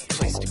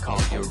 place to call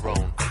your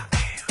own.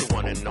 The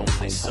one and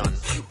only son,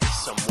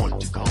 someone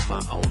to call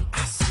my own.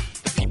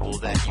 The people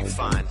that you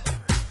find,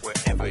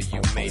 wherever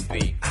you may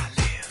be,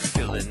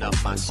 filling up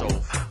my soul,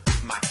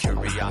 my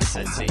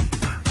curiosity.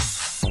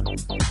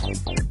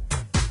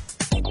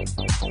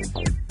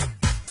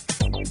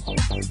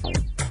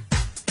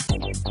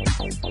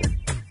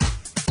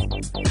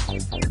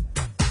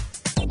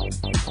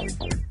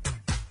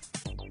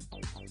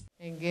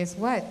 And guess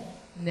what?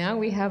 Now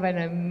we have an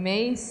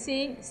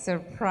amazing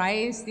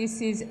surprise. This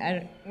is,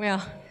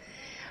 well,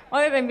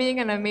 other than being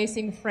an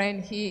amazing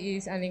friend, he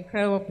is an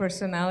incredible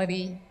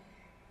personality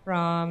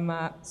from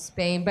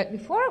Spain. But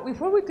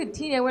before we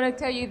continue, I want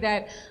to tell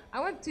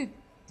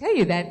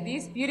you that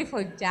this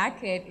beautiful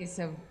jacket is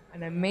an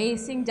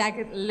amazing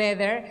jacket,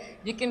 leather.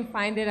 You can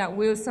find it at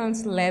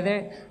Wilson's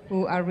Leather,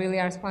 who are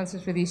really our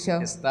sponsors for this show.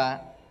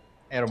 Está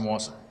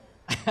hermoso.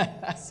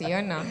 ¿Sí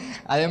o no?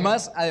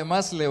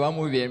 Además le va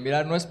muy bien.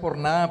 Mira, no es por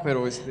nada,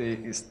 pero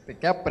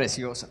queda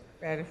preciosa.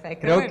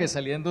 Perfecto. Creo que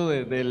saliendo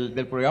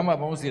del programa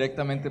vamos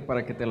directamente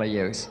para que te la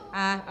lleves.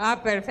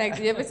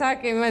 Perfecto. Yo pensaba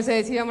que me ibas a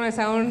decir vamos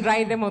a un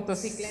ride de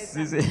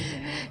motocicleta. Sí.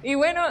 Y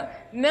bueno,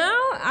 now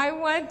I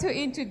want to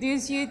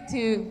introduce you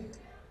to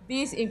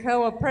this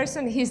incredible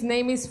person. His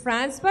name is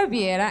Franz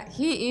Baviera.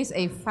 He is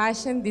a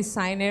fashion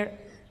designer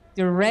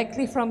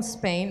directly from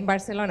Spain,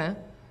 Barcelona,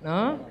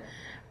 ¿no?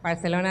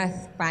 Barcelona,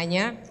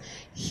 España.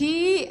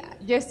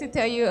 Just to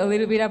tell you a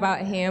little bit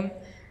about him,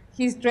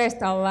 he's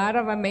dressed a lot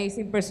of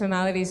amazing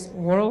personalities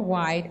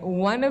worldwide.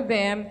 One of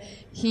them,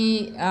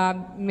 he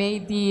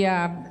made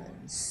the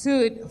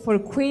suit for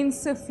Queen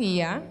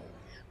Sofia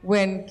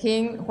when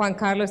King Juan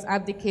Carlos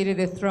abdicated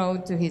the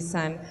throne to his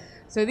son.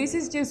 So this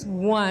is just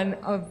one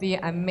of the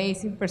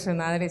amazing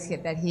personalities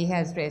that he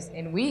has dressed.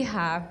 And we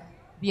have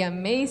the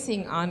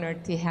amazing honor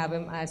to have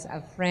him as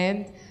a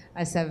friend,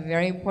 as a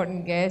very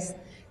important guest.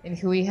 And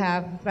here we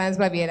have Franz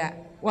Baviera.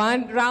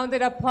 One round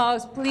of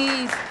applause,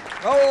 please.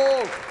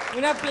 ¡Oh!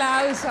 Un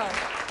aplauso.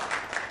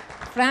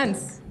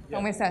 Franz,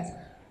 ¿cómo estás?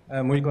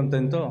 Muy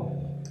contento.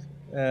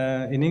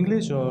 In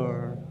English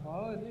or?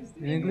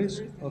 In English?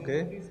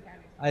 Okay.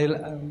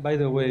 By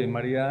the way,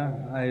 Maria,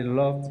 I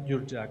loved your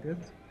jacket.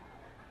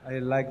 I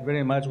like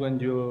very much when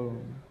you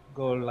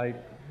go like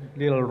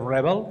little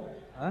rebel.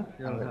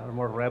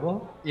 More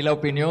rebel. Y la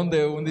opinión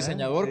de un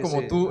diseñador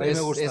como tú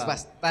es gusta.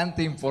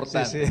 bastante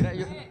importante.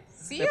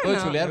 ¿Sí Te o puedo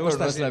no? chulear, Me gusta,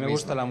 pero no es sí, la me misma.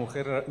 gusta la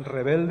mujer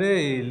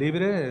rebelde y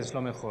libre, es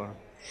lo mejor.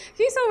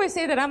 He's always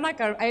said that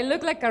I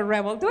look like a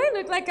rebel. Do I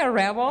look like a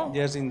rebel?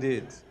 Yes,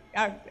 indeed.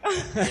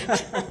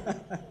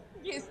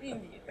 Yes,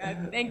 indeed.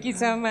 Thank you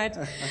so much.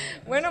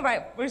 Bueno,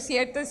 por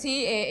cierto,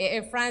 sí,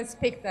 Franz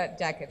picked that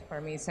jacket for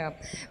me. So,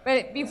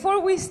 but before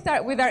we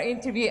start with our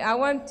interview, I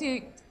want to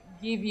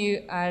give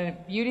you a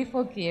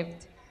beautiful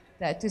gift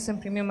that Tucson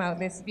Premium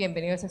Outlets,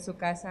 bienvenidos a su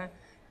casa,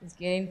 is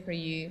getting for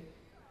you,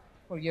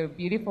 for your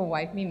beautiful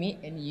wife, Mimi,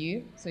 and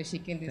you, so she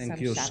can do some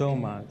shopping. Thank you so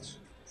much.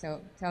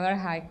 So tell her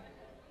hi.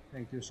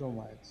 Thank you so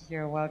much.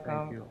 You're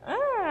welcome. Thank you.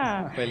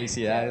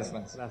 Felicidades,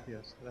 Franz.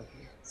 Gracias.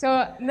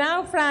 So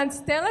now,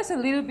 Franz, tell us a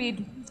little bit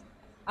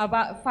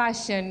about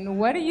fashion.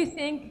 What do you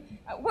think?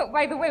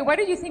 By the way, what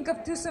do you think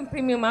of Tucson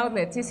Premium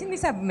Outlets? Isn't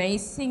this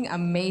amazing,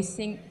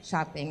 amazing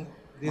shopping?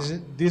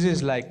 This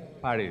is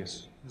like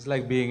Paris. It's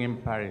like being in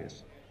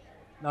Paris.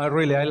 No,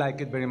 really, I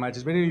like it very much.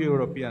 It's very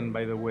European,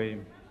 by the way.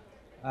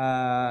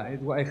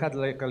 I had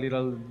like a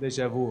little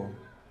deja vu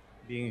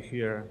being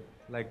here,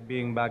 like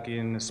being back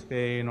in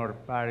Spain or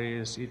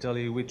Paris,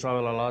 Italy. We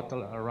travel a lot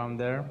around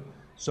there.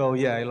 So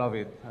yeah, I love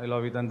it.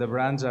 And the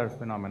brands are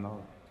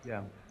phenomenal.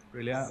 Yeah,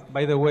 really.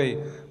 By the way,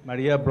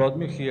 Maria brought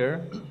me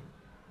here,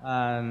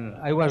 and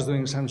I was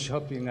doing some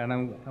shopping, and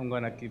I'm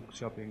gonna keep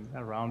shopping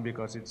around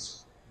because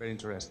it's very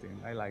interesting.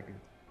 I like it.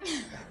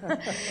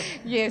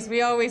 Yes,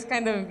 we always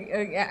kind of,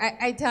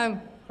 I tell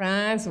him,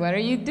 Franz, what are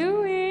you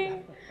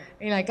doing?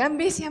 And you're like, I'm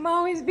busy, I'm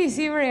always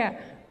busy, Maria.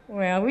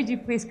 Well, would you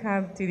please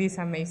come to this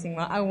amazing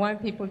one? I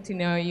want people to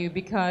know you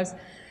because,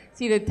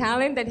 see, the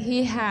talent that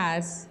he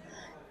has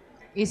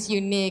is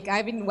unique.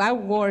 I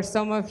wore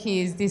some of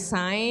his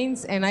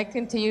designs, and I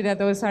can tell you that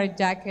those are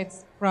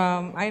jackets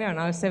from, I don't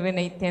know,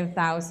 $7,000, $8,000,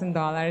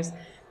 $10,000.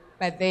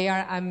 But they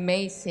are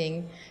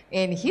amazing.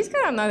 And he's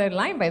got another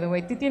line, by the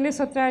way. Tú tienes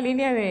otra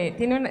línea de...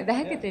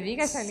 Deja que te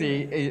diga esa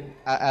línea. Sí,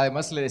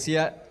 además le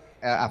decía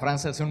a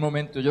Franz hace un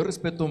momento, yo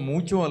respeto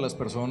mucho a las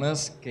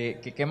personas que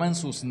queman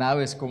sus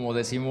naves, como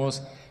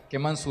decimos,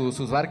 queman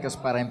sus barcas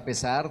para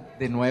empezar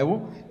de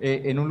nuevo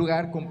en un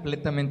lugar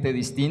completamente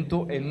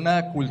distinto, en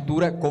una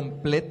cultura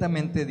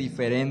completamente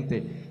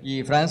diferente.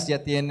 Y Franz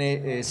ya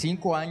tiene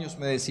 5 años,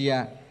 me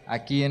decía,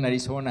 aquí en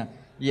Arizona,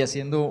 y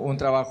haciendo un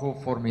trabajo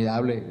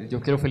formidable.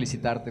 Yo quiero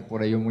felicitarte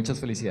por ello. Muchas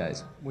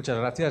felicidades. Muchas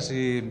gracias.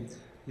 Y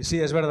sí,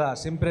 es verdad,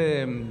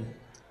 siempre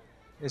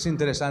es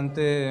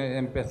interesante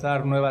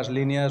empezar nuevas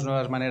líneas,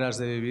 nuevas maneras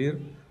de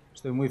vivir.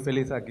 Estoy muy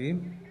feliz aquí.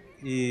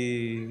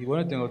 Y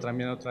bueno, tengo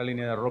también otra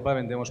línea de ropa,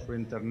 vendemos por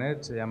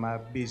internet, se llama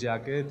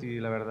B-Jacket, y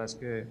la verdad es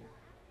que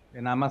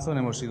en Amazon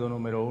hemos sido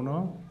número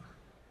 1.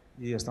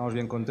 y estamos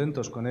bien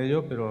contentos con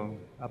ello, pero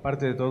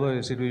aparte de todo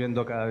es ir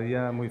viviendo cada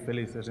día muy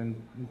felices. En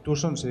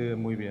Tucson se vive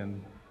muy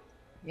bien.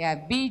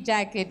 Yeah, Bee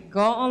Jacket,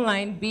 go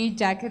online,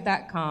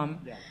 beejacket.com,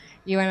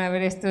 y van a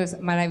ver estos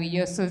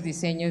maravillosos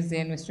diseños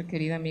de nuestro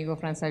querido amigo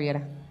Fran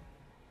Xaviera.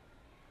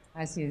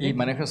 Así es. ¿Y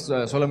manejas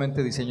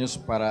solamente diseños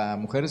para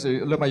mujeres?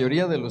 La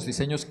mayoría de los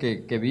diseños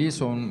que vi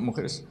son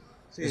mujeres.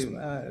 Sí,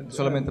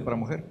 solamente para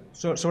mujer.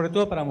 Sobre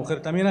todo para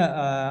mujer. También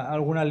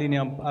alguna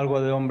línea,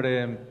 algo de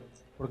hombre,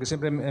 porque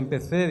siempre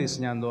empecé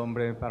diseñando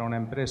hombre para una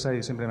empresa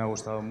y siempre me ha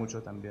gustado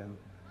mucho también.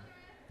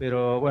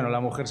 Pero bueno,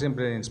 la mujer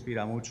siempre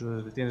inspira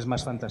mucho, tienes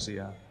más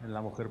fantasía. En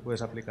la mujer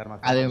puedes aplicar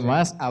más fantasía.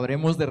 Además,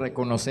 habremos de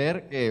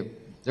reconocer que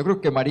yo creo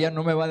que María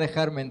no me va a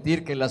dejar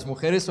mentir que las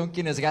mujeres son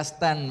quienes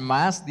gastan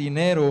más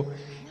dinero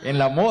en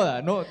la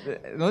moda. No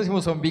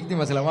decimos son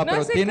víctimas de la moda, No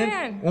pero se tienen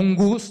crean. un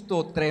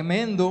gusto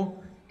tremendo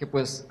que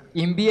pues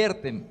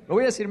invierten. Lo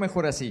voy a decir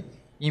mejor así.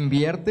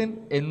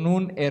 Invierten en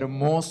un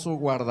hermoso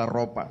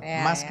guardarropa,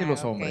 más que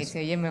los hombres. Okay, se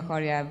oye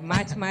mejor, yeah.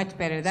 Much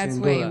better. That's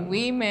Sin why duda.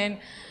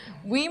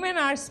 women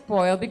are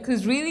spoiled,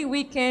 because really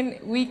we can,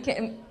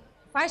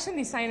 fashion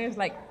designers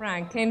like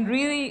Frank can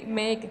really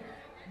make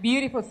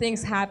beautiful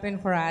things happen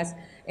for us.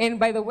 And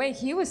by the way,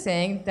 he was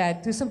saying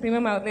that Tucson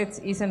Premium Outlets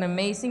is an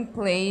amazing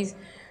place.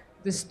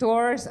 The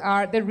stores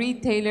are, the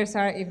retailers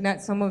are, if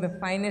not some of the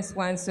finest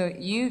ones. So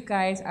you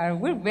guys are,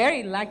 we're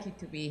very lucky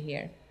to be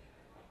here.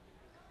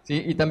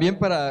 Sí, y también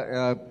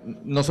para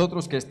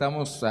nosotros que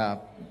estamos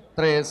a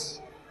 3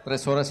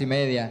 horas y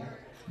media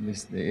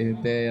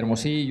de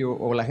Hermosillo,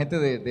 o la gente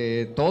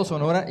de todo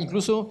Sonora,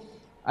 incluso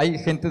hay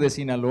gente de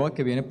Sinaloa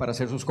que viene para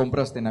hacer sus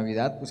compras de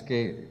Navidad, pues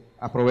que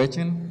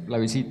aprovechen la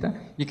visita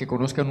y que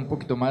conozcan un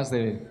poquito más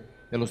de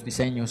los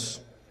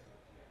diseños.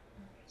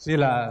 Sí,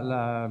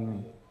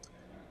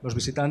 los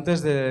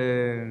visitantes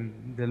del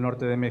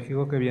norte de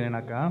México que vienen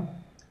acá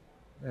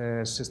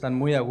se están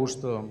muy a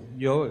gusto.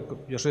 Yo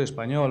soy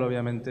español,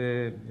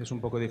 obviamente es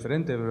un poco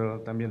diferente, pero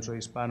también soy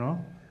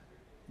hispano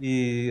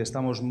y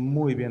estamos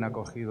muy bien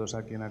acogidos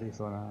aquí en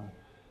Arizona.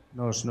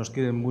 Nos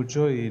quieren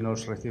mucho y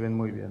nos reciben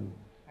muy bien.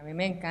 A mí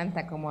me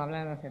encanta cómo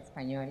hablan los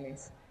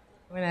españoles.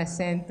 Un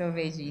acento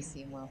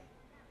bellísimo.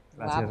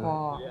 Gracias.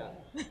 Guapo.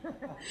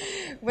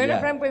 Bueno, Ya.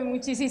 Fran, pues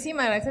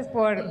muchísimas gracias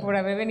por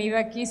haber venido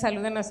aquí.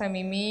 Salúdanos a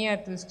Mimi,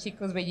 a tus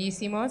chicos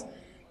bellísimos.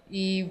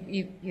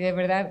 Y de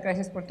verdad,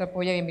 gracias por tu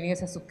apoyo.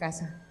 Bienvenidos a su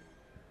casa.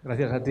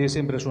 Gracias a ti,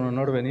 siempre es un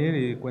honor venir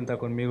y cuenta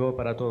conmigo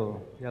para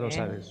todo, ya lo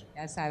sabes.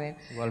 Ya saben.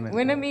 Igualmente.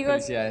 Bueno,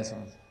 amigos, Felicidades.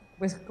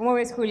 pues, ¿cómo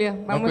ves, Julio?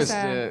 No, Vamos pues,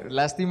 a...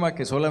 lástima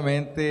que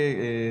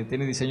solamente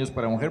tiene diseños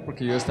para mujer,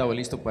 porque yo estaba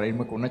listo para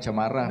irme con una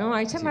chamarra. No,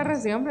 hay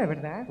chamarras de hombre,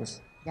 ¿verdad?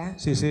 Pues Ya.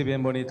 Sí,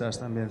 bien bonitas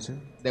también, sí.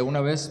 de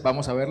una vez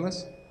vamos a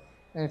verlas.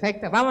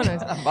 Perfecto,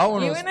 vámonos.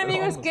 Vámonos, Y bueno,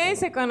 amigos, vámonos.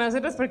 quédense con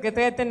nosotros porque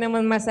todavía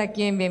tenemos más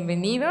aquí en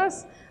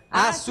Bienvenidos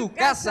 ¡A su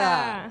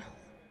casa!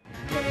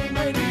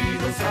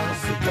 Bienvenidos a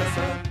su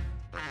casa.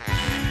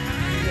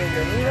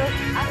 Bienvenidos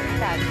a su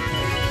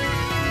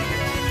casa.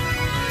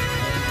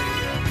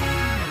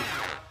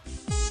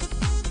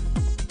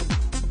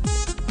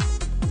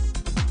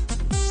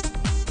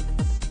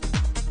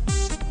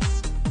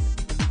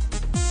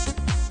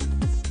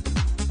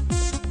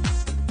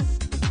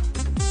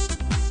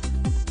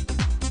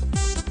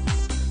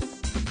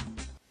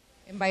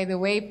 And by the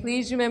way,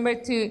 please remember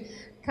to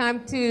come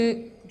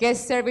to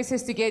guest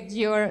services to get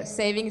your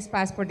savings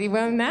passport. Y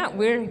well, now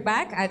we're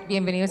back at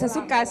Bienvenidos a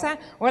su casa.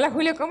 Hola,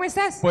 Julio, ¿cómo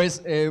estás?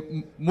 Pues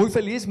muy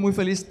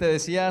feliz. Te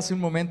decía hace un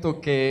momento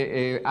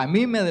que a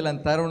mí me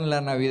adelantaron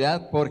la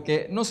Navidad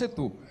porque, no sé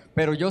tú,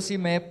 pero yo sí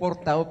me he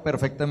portado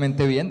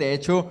perfectamente bien. De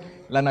hecho,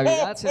 la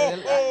Navidad se...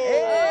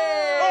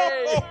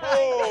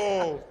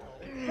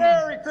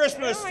 Merry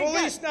Christmas, Oh my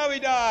Feliz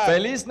Navidad.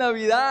 ¡Feliz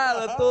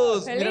Navidad a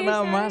todos! Feliz Mira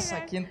nada más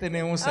Navidad. a quién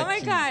tenemos Oh my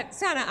aquí. God,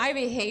 Santa, I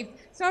behaved.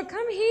 So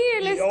come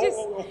here, let's just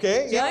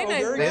Okay, yeah, join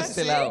us. very De good.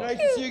 este lado. Nice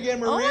to see you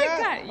again, Oh my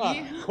Maria. God,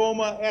 you-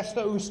 ¿Cómo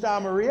está usted,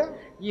 Maria?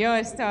 Yo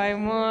estoy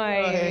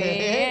muy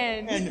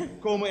bien. And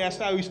 ¿cómo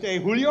está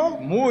usted, Julio?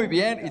 Muy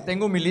bien, y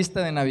tengo mi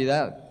lista de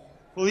Navidad.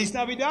 Feliz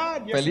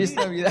Navidad. Yes, ¡Feliz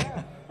indeed.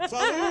 Navidad!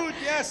 Salud.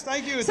 Yes,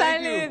 thank you.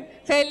 Salud.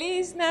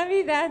 Feliz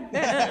Navidad.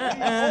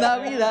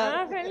 Navidad.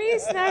 Ah,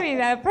 Feliz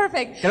Navidad.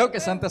 Perfect. Creo que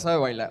Santa sabe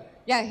bailar.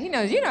 Yeah, he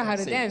knows. You know how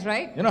to Sí. dance,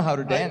 right? You know how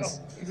to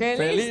dance.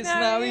 Feliz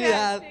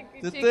Navidad.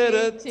 Tu, Chiqui, tu,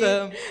 chiqui,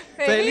 tu. chiqui.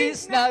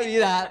 Feliz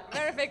Navidad.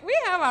 Perfect. We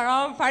have our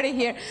own party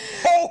here.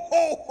 Ho,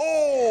 ho,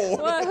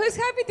 ho. Well, who's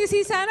happy to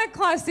see Santa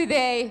Claus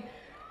today?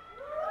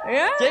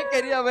 Yeah. ¿Quién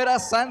quería ver a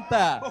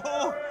Santa?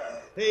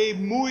 Hey,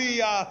 muy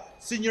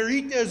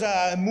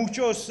señoritas,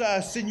 muchos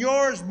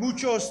señores,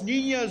 muchos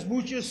niños,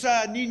 muchos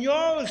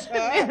niños.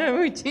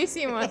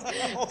 Muchísimos.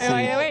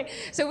 By the way,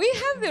 so we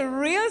have the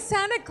real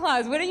Santa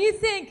Claus. What do you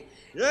think?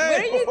 Yeah. What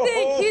do you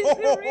think? He's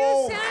the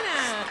real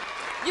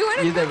Santa. You want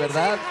to Y de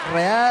verdad,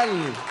 real.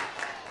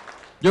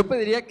 Yo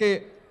pediría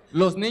que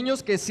los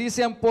niños que sí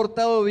se han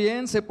portado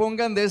bien se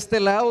pongan de este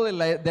lado de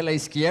la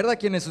izquierda,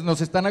 quienes nos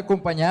están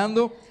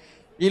acompañando,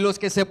 y los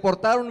que se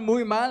portaron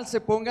muy mal se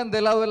pongan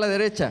del lado de la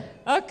derecha.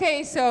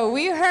 Okay, so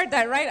we heard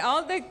that, right?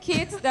 All the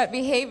kids that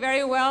behave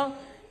very well,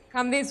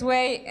 come this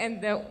way,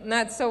 and the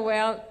not so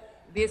well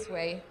this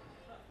way.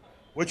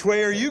 Which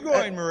way are you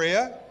going,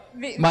 Maria?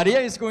 Maria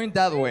is going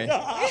that way.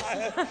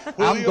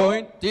 I'm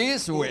going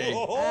this way.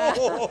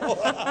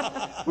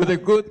 With the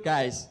good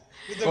guys.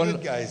 With the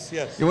good guys,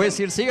 yes. Y voy a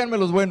decir, síganme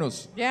los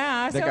buenos.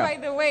 Yeah, De so acá. by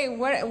the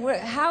way,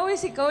 how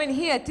is it going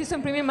here at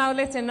Tucson Premium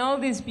Outlets and all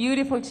these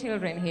beautiful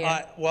children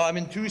here? Well, I'm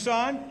in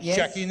Tucson, Yes.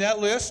 checking that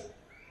list.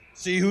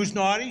 See who's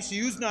naughty, see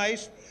who's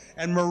nice.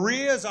 And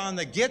Maria's on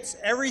the gets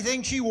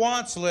everything she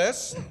wants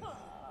list.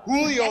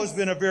 Julio's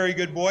been a very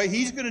good boy.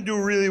 He's going to do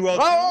really well,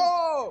 too.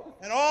 Oh!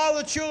 And all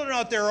the children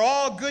out there are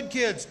all good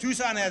kids.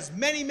 Tucson has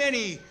many,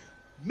 many,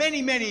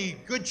 many, many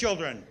good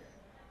children.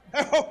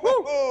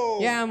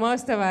 Yeah,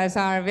 most of us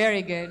are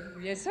very good.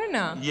 Yes or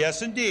no?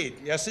 Yes, indeed.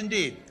 Yes,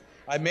 indeed.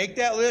 I make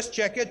that list,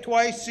 check it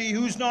twice, see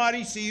who's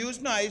naughty, see who's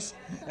nice.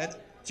 And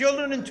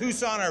children in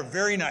Tucson are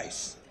very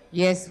nice.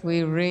 Yes,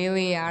 we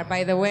really are.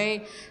 By the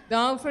way,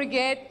 don't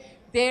forget,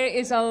 there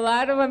is a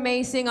lot of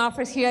amazing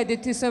offers here at the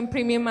Tucson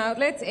Premium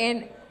Outlets.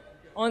 And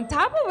on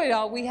top of it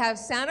all, we have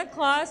Santa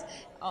Claus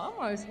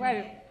almost,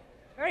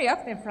 very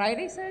often,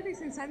 Fridays,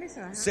 Saturdays, and Sundays.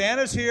 Huh?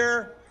 Santa's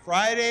here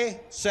Friday,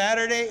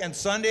 Saturday, and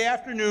Sunday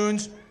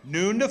afternoons,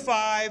 noon to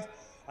 5.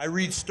 I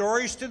read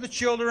stories to the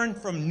children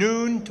from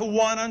noon to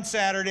 1 on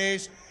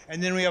Saturdays,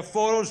 and then we have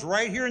photos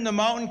right here in the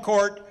mountain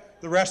court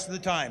the rest of the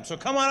time. So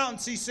come on out and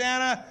see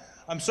Santa.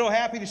 I'm so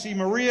happy to see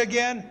Maria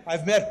again.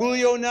 I've met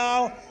Julio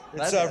now.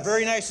 It's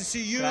very nice to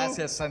see you.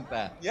 Gracias,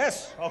 Santa.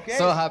 Yes, okay.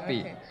 So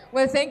happy. Okay.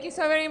 Well, thank you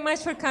so very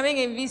much for coming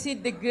and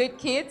visit the good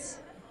kids.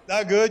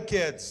 The good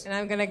kids. And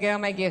I'm going to get all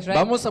my gifts, right?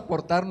 Vamos a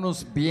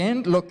portarnos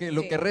bien, lo que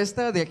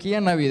resta de aquí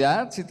a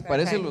Navidad, si te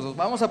parece, los dos,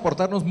 vamos a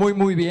portarnos muy,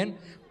 muy bien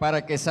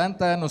para que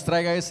Santa nos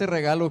traiga ese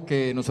regalo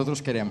que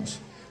nosotros queremos.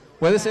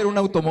 ¿Puede ser un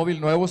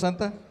automóvil nuevo,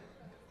 Santa?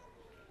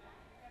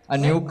 A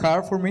new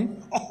car for me?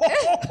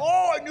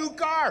 Oh, a new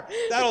car.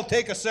 That'll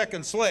take a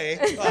second sleigh.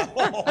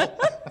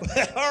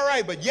 All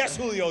right, but yes,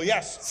 Julio,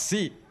 yes.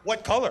 Sí.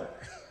 What color?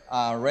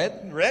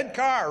 Red. Red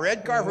car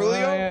for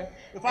Julio.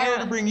 If I were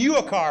to bring you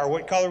a car,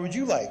 what color would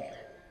you like?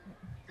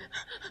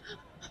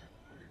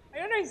 I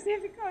don't know, it's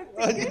difficult.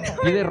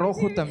 Pide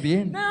rojo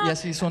también, No. y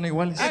así son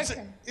iguales.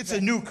 It's a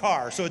new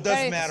car, so it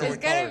doesn't But matter it's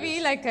what color gotta it be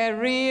is. like a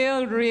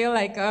real,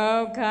 like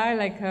car,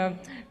 like a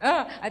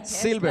Tesla.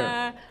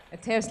 Silver. A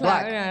Tesla.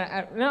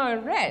 Black. No, a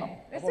red.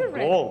 It's a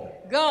red. Gold.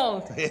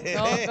 Gold.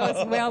 Gold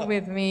goes well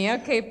with me.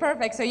 Okay,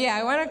 perfect. So yeah,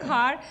 I want a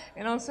car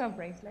and also a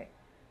bracelet.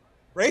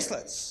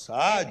 Bracelets.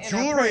 And a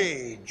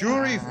Jewelry.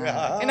 Jewelry.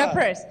 And a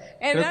purse.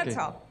 And Okay. that's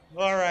all.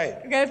 All right.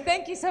 Okay,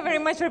 thank you so very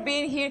much for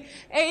being here.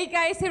 Hey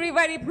guys,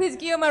 everybody, please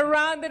give him a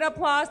round of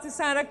applause to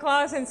Santa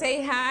Claus and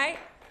say hi.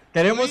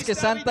 Queremos que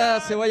Santa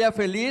se vaya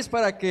feliz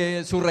para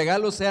que sus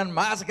regalos sean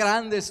más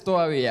grandes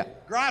todavía.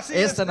 Gracias.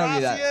 Esta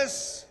Navidad.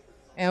 Gracias.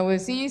 And we'll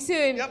see you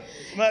soon. Yep.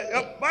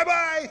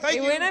 Bye-bye. Thank Y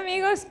you. bueno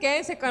amigos,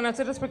 quédense con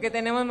nosotros porque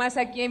tenemos más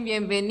aquí en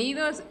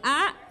Bienvenidos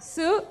a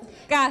su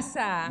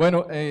casa.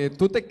 Bueno,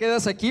 tú te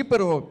quedas aquí,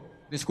 pero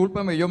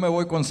discúlpame, yo me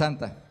voy con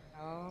Santa.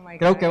 Oh my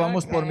Creo God, que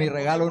vamos okay. por mi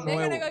regalo They're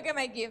nuevo. gonna go get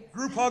my gift.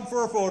 Group hug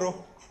for a photo.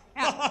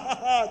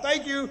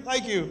 Thank you.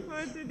 Thank you.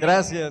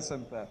 Gracias,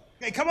 Santa.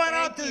 Okay, come on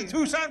out to the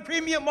Tucson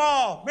Premium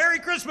Mall. Merry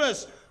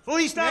Christmas.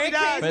 Feliz Merry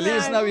Navidad. Christmas.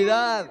 ¡Feliz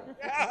Navidad!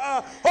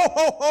 Yeah. Ho,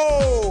 ho,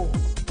 ho.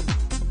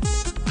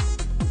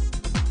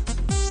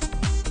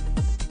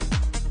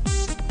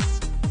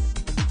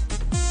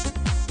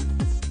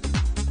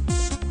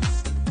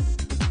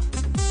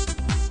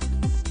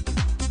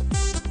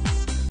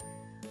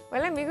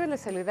 Hola amigos,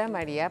 les saluda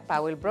María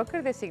Powell,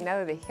 broker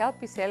designado de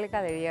Help You Sell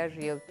Galería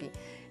Realty.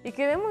 Y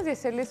queremos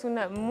desearles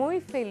una muy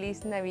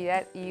feliz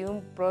Navidad y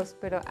un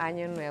próspero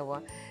año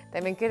nuevo.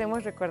 También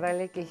queremos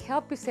recordarle que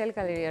Help You Sell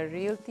Galería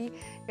Realty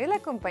es la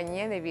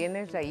compañía de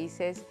bienes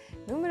raíces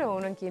número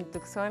 1 aquí en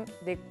Tucson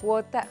de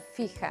cuota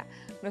fija.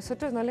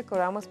 Nosotros no le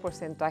cobramos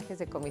porcentajes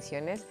de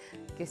comisiones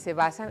que se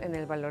basan en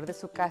el valor de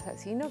su casa,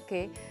 sino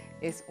que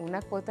es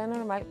una cuota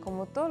normal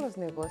como todos los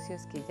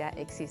negocios que ya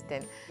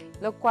existen,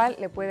 lo cual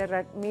le puede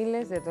ahorrar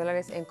miles de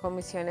dólares en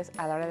comisiones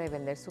a la hora de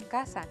vender su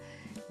casa.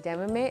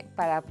 Llámeme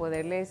para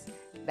poderles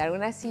dar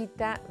una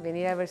cita,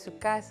 venir a ver su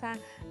casa,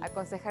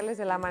 aconsejarles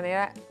de la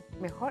manera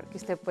mejor que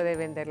usted puede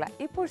venderla.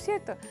 Y por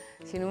cierto,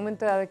 si en un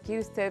momento dado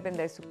quiere usted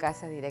vender su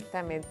casa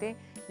directamente,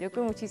 yo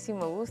con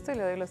muchísimo gusto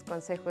le doy los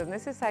consejos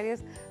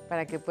necesarios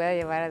para que pueda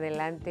llevar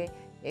adelante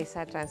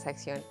esa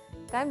transacción.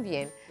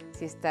 También,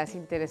 si estás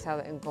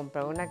interesado en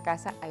comprar una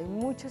casa, hay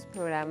muchos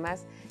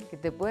programas que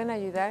te pueden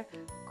ayudar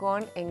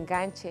con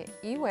enganche.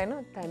 Y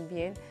bueno,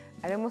 también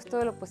haremos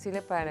todo lo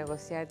posible para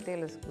negociarte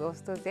los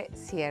costos de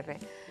cierre.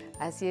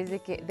 Así es de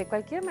que, de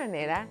cualquier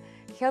manera,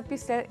 Help You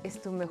Sell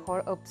es tu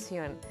mejor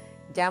opción.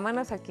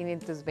 Llámanos al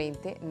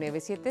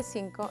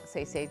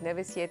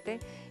 520-975-6697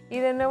 y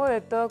de nuevo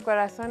de todo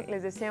corazón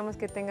les deseamos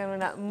que tengan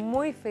una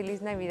muy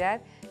feliz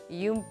Navidad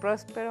y un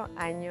próspero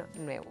año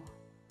nuevo.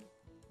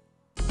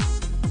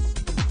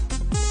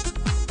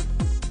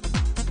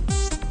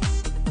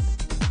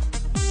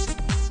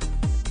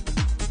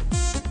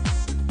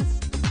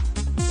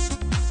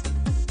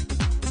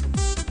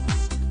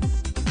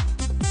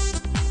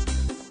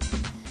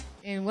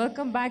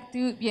 welcome back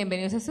to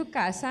Bienvenidos a su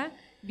casa.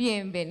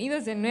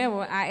 Bienvenidos de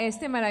nuevo a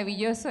este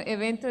maravilloso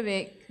evento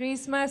de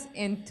Christmas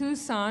en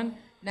Tucson,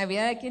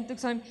 Navidad aquí en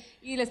Tucson.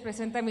 Y les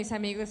presento a mis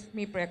amigos,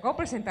 mi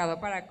copresentador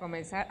para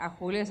comenzar, a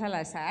Julio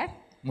Salazar.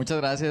 Muchas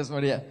gracias,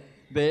 María.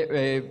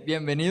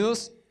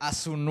 Bienvenidos a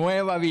su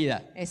nueva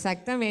vida.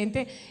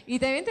 Exactamente. Y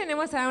también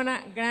tenemos a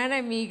una gran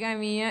amiga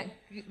mía,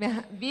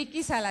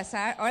 Vicky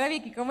Salazar. Hola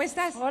Vicky, ¿cómo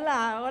estás?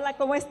 Hola, hola,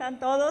 ¿cómo están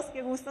todos?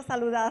 Qué gusto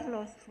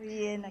saludarlos. Muy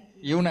bien aquí.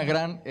 Y una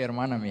gran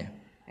hermana mía.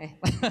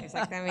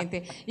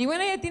 Exactamente. Y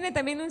bueno, ella tiene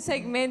también un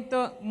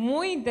segmento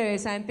muy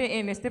interesante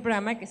en este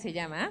programa que se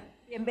llama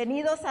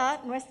Bienvenidos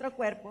a nuestro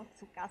cuerpo,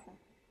 su casa.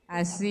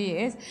 Así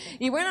es.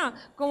 Y bueno,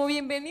 como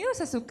bienvenidos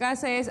a su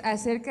casa es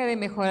acerca de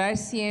mejorar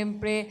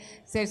siempre,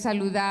 ser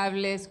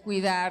saludables,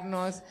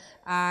 cuidarnos,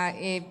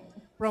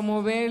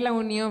 promover la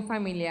unión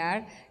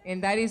familiar.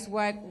 And that is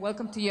what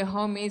Welcome to Your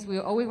Home is. We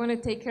always want to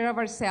take care of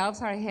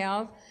ourselves, our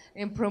health,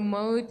 and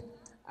promote,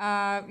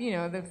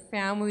 the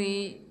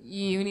family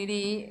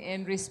unity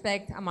and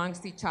respect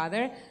amongst each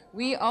other.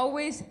 We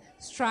always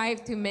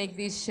strive to make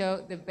this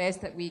show the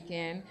best that we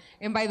can.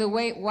 And by the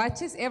way,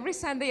 watch us every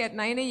Sunday at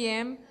 9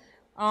 a.m.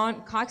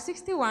 on Cox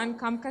 61,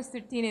 Comcast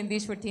 13, and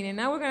Dish 14. And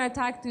now we're going to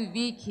talk to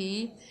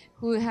Vicky,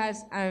 who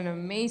has an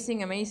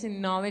amazing,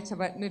 amazing knowledge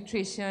about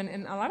nutrition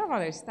and a lot of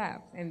other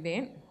stuff. And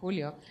then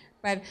Julio.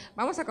 Pero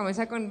vamos a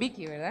comenzar con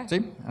Vicky, ¿verdad?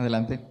 Sí,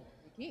 adelante.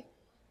 Vicky.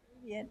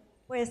 Muy bien,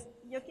 pues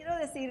yo quiero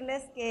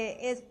decirles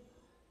que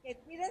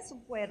cuiden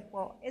su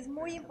cuerpo, es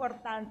muy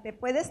importante.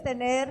 Puedes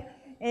tener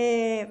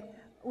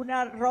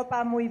una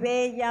ropa muy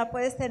bella,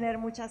 puedes tener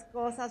muchas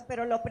cosas,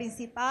 pero lo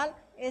principal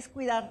es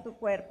cuidar tu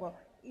cuerpo.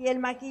 Y el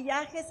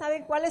maquillaje,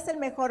 ¿saben cuál es el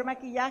mejor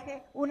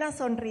maquillaje? Una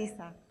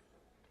sonrisa.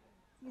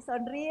 Si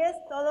sonríes,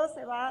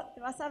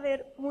 te vas a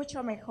ver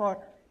mucho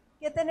mejor.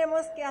 ¿Qué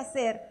tenemos que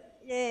hacer?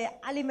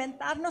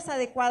 Alimentarnos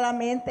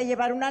adecuadamente,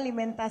 llevar una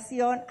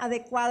alimentación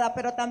adecuada,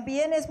 pero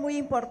también es muy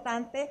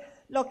importante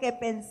lo que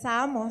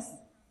pensamos,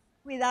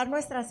 cuidar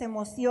nuestras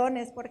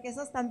emociones, porque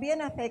esos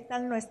también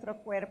afectan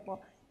nuestro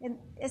cuerpo.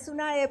 Es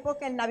una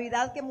época en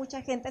Navidad que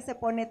mucha gente se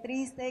pone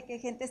triste, que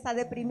gente está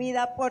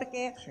deprimida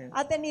porque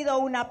ha tenido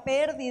una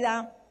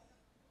pérdida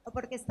o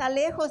porque está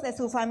lejos de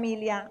su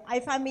familia.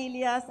 Hay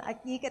familias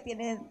aquí que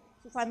tienen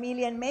su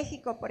familia en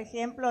México, por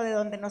ejemplo, de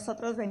donde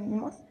nosotros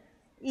venimos,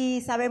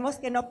 y sabemos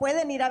que no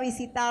pueden ir a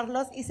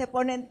visitarlos y se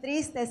ponen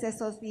tristes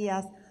esos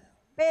días.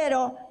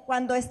 Pero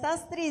cuando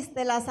estás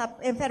triste, las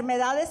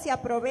enfermedades se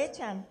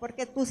aprovechan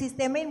porque tu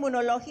sistema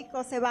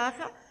inmunológico se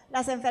baja,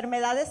 las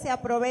enfermedades se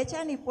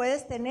aprovechan y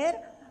puedes tener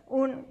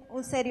un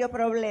serio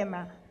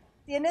problema.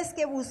 Tienes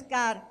que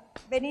buscar,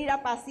 venir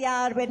a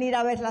pasear, venir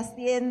a ver las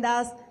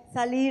tiendas,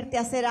 salirte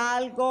a hacer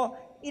algo,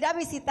 ir a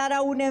visitar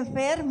a un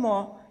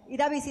enfermo,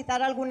 ir a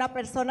visitar a alguna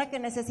persona que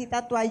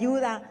necesita tu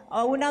ayuda,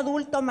 a un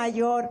adulto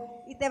mayor,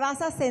 y te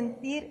vas a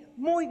sentir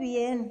muy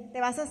bien, te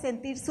vas a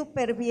sentir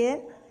súper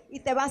bien y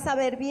te vas a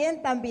ver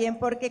bien también,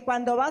 porque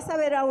cuando vas a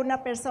ver a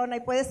una persona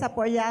y puedes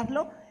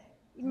apoyarlo,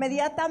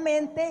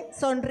 inmediatamente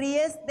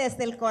sonríes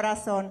desde el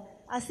corazón.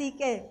 Así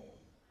que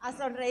a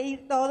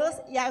sonreír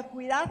todos y a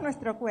cuidar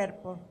nuestro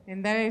cuerpo.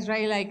 And that is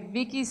right, like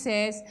Vicky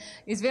says,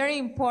 it's very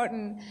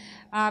important.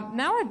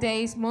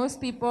 Nowadays, most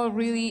people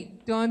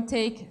really don't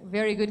take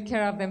very good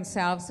care of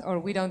themselves, or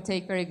we don't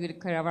take very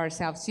good care of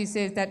ourselves. She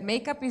says that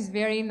makeup is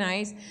very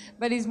nice,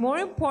 but it's more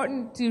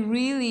important to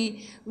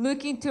really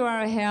look into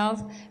our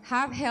health,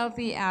 have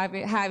healthy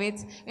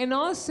habits, and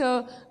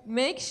also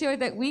make sure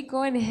that we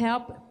go and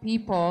help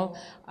people.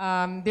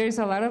 There's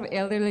a lot of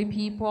elderly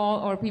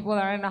people or people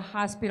that are in the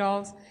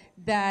hospitals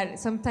that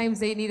sometimes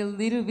they need a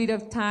little bit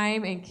of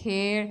time and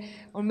care,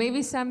 or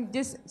maybe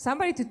just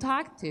somebody to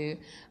talk to.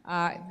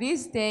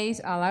 These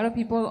days, a lot of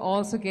people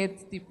also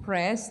get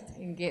depressed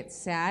and get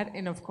sad,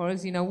 and of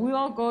course, we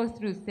all go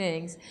through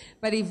things,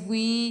 but if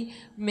we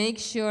make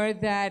sure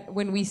that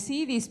when we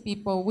see these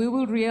people, we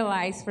will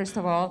realize, first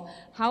of all,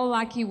 how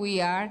lucky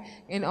we are,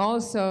 and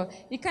also,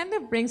 it kind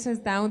of brings us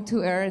down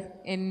to earth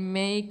and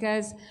make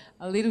us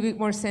a little bit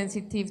more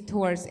sensitive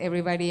towards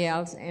everybody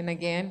else. And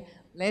again,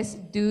 let's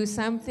do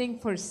something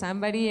for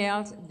somebody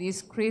else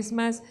this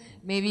Christmas.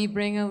 Maybe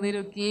bring a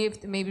little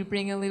gift, maybe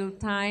bring a little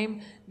time,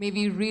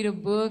 maybe read a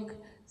book,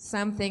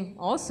 something.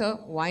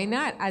 Also, why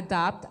not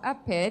adopt a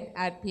pet?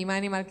 At Pima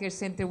Animal Care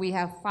Center, we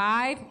have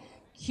 5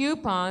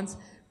 coupons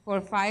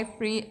for 5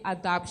 free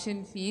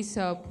adoption fees.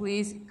 So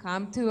please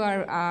come to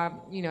our,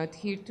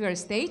 here to our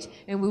stage,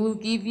 and we will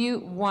give you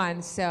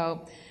 1.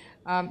 So,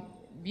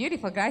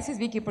 beautiful. Gracias,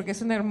 Vicky, porque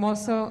es un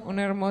hermoso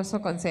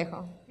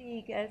consejo.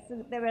 Sí, que es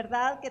de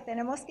verdad que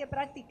tenemos que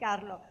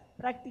practicarlo.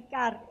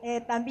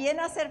 También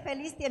a ser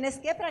feliz tienes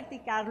que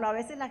practicarlo. A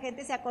veces la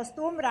gente se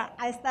acostumbra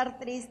a estar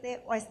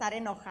triste o a estar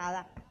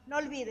enojada. No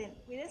olviden,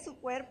 cuiden su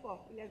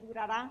cuerpo y les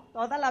durará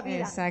toda la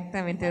vida.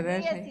 Exactamente.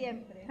 Sonríe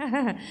siempre.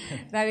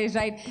 That is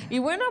right. Y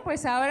bueno,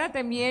 pues ahora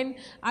también,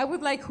 I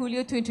would like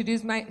Julio to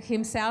introduce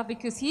himself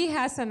because he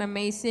has an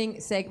amazing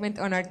segment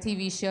on our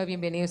TV show,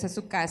 Bienvenidos a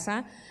su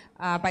casa.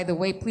 By the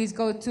way, please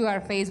go to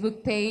our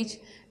Facebook page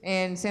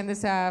and send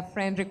us a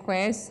friend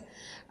request.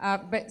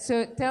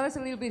 So tell us a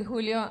little bit,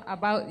 Julio,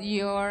 about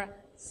your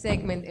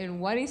segment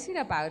and what is it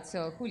about.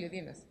 So, Julio,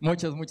 dinos.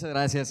 Muchas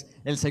gracias.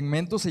 El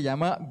segmento se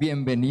llama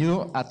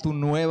Bienvenido a tu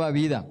nueva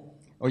vida.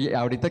 Oye,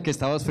 ahorita que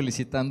estabas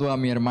felicitando a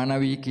mi hermana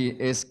Vicky,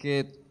 es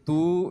que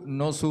tú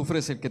no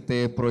sufres el que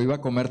te prohíba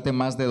comerte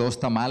más de 2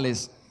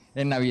 tamales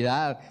en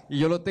Navidad y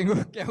yo lo tengo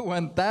que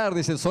aguantar.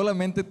 Dice,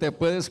 solamente te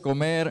puedes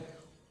comer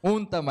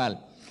un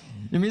tamal.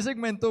 Y mi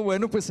segmento,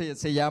 bueno, pues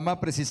se llama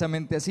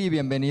precisamente así,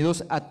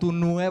 Bienvenidos a tu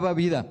nueva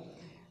vida.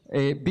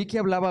 Vicky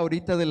hablaba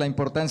ahorita de la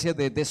importancia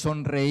de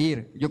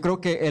sonreír. Yo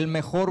creo que el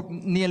mejor,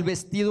 ni el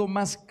vestido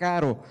más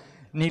caro,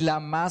 ni la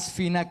más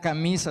fina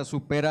camisa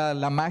supera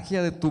la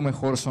magia de tu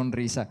mejor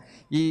sonrisa.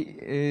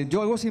 Y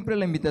yo hago siempre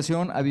la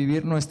invitación a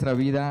vivir nuestra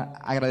vida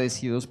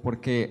agradecidos,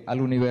 porque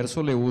al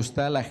universo le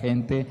gusta la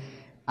gente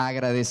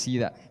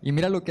agradecida. Y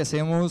mira, lo que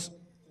hacemos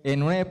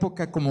en una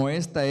época como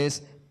esta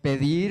es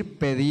pedir,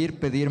 pedir,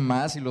 pedir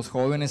más, y los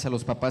jóvenes a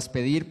los papás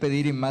pedir,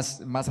 pedir y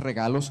más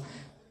regalos,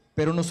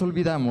 pero nos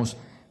olvidamos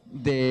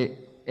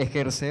de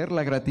ejercer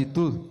la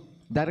gratitud,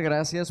 dar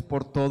gracias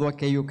por todo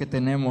aquello que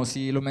tenemos.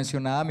 Y lo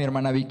mencionaba mi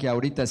hermana Vicky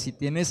ahorita, si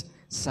tienes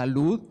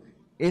salud,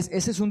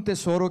 ese es un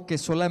tesoro que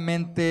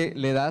solamente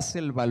le das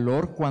el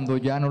valor cuando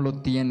ya no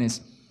lo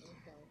tienes.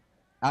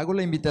 Hago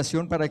la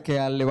invitación para que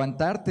al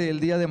levantarte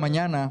el día de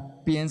mañana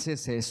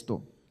pienses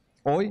esto.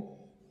 Hoy,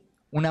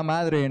 una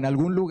madre en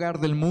algún lugar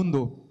del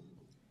mundo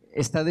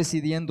está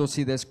decidiendo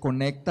si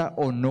desconecta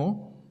o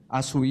no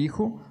a su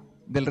hijo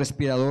del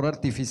respirador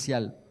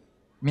artificial.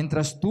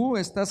 Mientras tú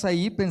estás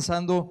ahí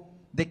pensando,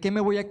 ¿de qué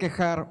me voy a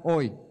quejar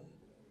hoy?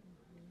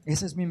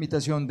 Esa es mi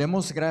invitación.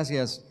 Demos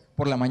gracias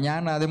por la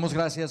mañana, demos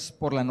gracias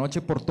por la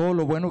noche, por todo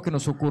lo bueno que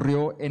nos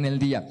ocurrió en el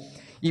día.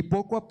 Y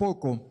poco a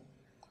poco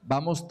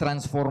vamos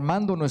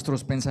transformando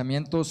nuestros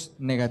pensamientos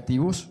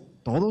negativos,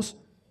 todos,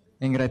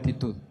 en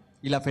gratitud.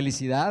 Y la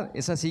felicidad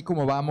es así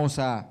como vamos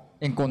a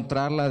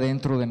encontrarla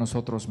dentro de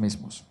nosotros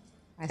mismos.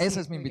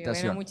 Esa es mi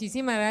invitación. Bueno,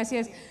 muchísimas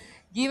gracias.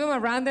 Give them a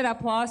round of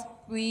applause,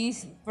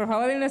 please. Por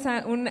favor, denos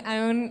un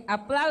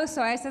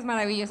aplauso a estas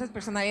maravillosas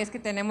personalidades que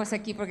tenemos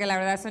aquí, porque la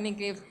verdad son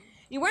increíbles.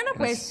 Y bueno,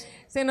 pues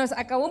se nos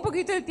acabó un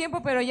poquito el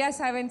tiempo, pero ya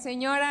saben,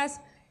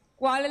 señoras,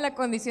 ¿cuál es la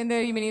condición de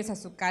bienvenidos a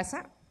su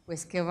casa?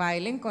 Pues que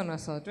bailen con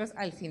nosotros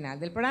al final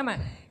del programa.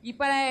 Y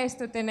para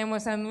esto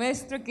tenemos a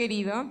nuestro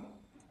querido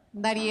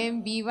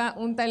Darien Viva,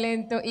 un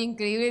talento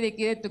increíble de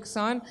aquí de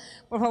Tucson.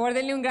 Por favor,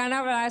 denle un gran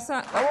abrazo.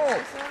 ¡Bravo!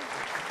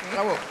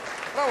 ¡Bravo!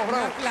 ¡Bravo,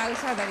 bravo! Un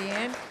aplauso a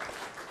Darien.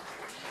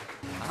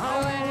 I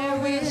wanna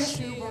wish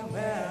you a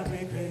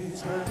Merry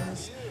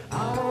Christmas.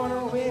 I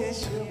wanna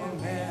wish you a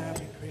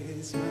Merry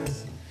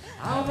Christmas.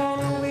 I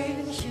wanna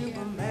wish you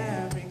a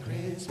Merry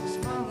Christmas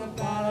from the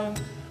bottom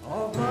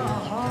of my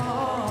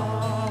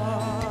heart.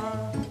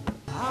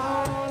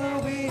 I wanna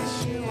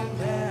wish you a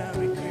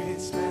Merry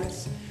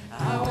Christmas.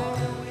 I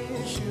wanna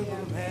wish you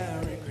a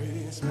Merry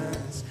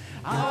Christmas.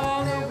 I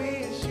wanna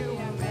wish you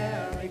a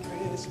Merry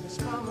Christmas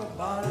from the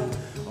bottom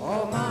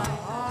of my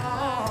heart.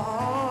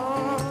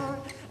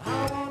 I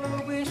wanna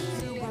wish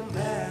you a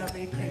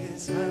Merry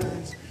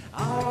Christmas. I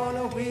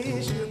wanna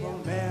wish you a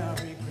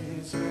Merry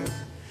Christmas.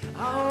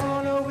 I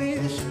wanna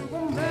wish you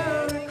a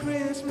Merry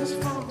Christmas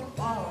from the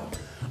bottom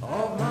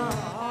of my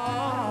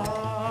heart.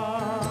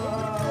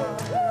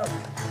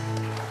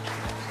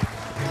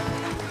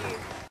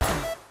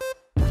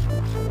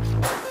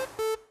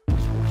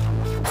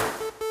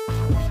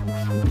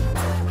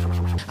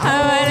 I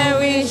wanna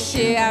wish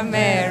you a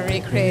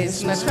Merry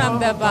Christmas from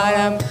the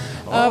bottom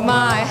of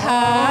my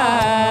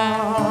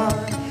heart.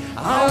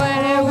 I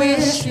wanna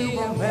wish you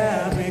a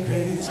Merry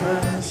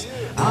Christmas.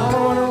 I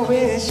wanna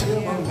wish you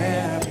a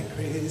Merry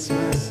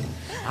Christmas.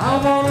 I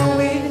wanna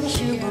wish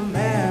you a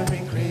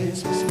Merry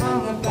Christmas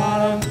from the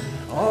bottom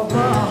of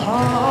my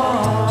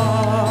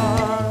heart.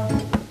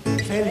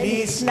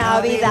 Feliz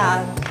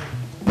Navidad.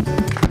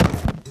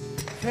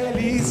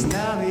 Feliz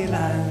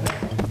Navidad.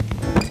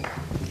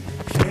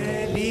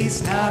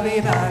 Feliz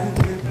Navidad.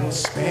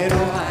 Prospero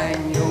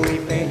año y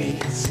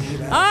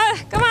felicidad. Oh,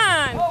 come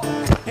on!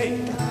 Hey,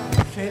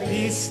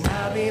 feliz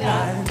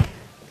Navidad.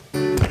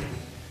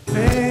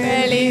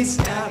 Feliz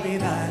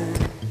Navidad.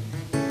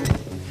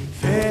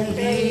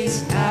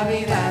 Feliz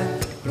Navidad.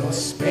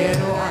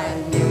 Prospero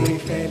año y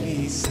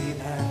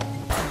felicidad.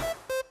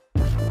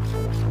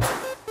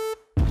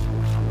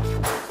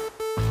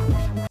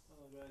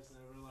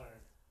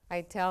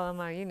 I tell them,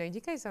 you know,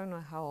 you guys don't know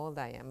how old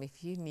I am.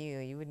 If you knew,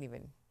 you wouldn't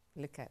even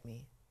look at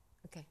me.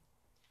 Okay.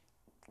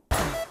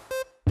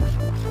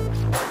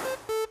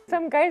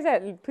 Some guys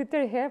that put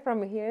their hair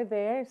from here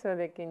there so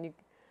they can.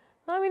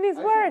 I mean, it's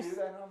worse.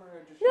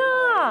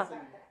 No,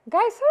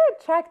 guys are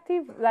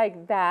attractive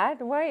like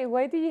that.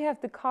 Why do you have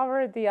to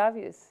cover the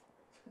obvious?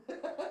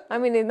 I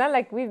mean, it's not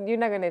like you're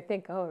not gonna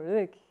think, oh,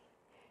 look,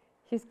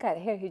 he's got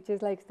hair. He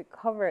just likes to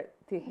cover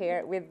the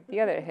hair with the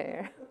other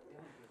hair.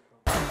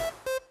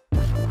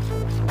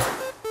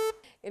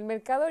 El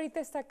mercado ahorita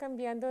está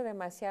cambiando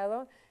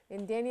demasiado.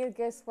 And Daniel,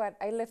 guess what?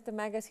 I left the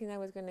magazine I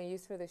was going to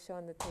use for the show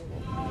on the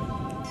table.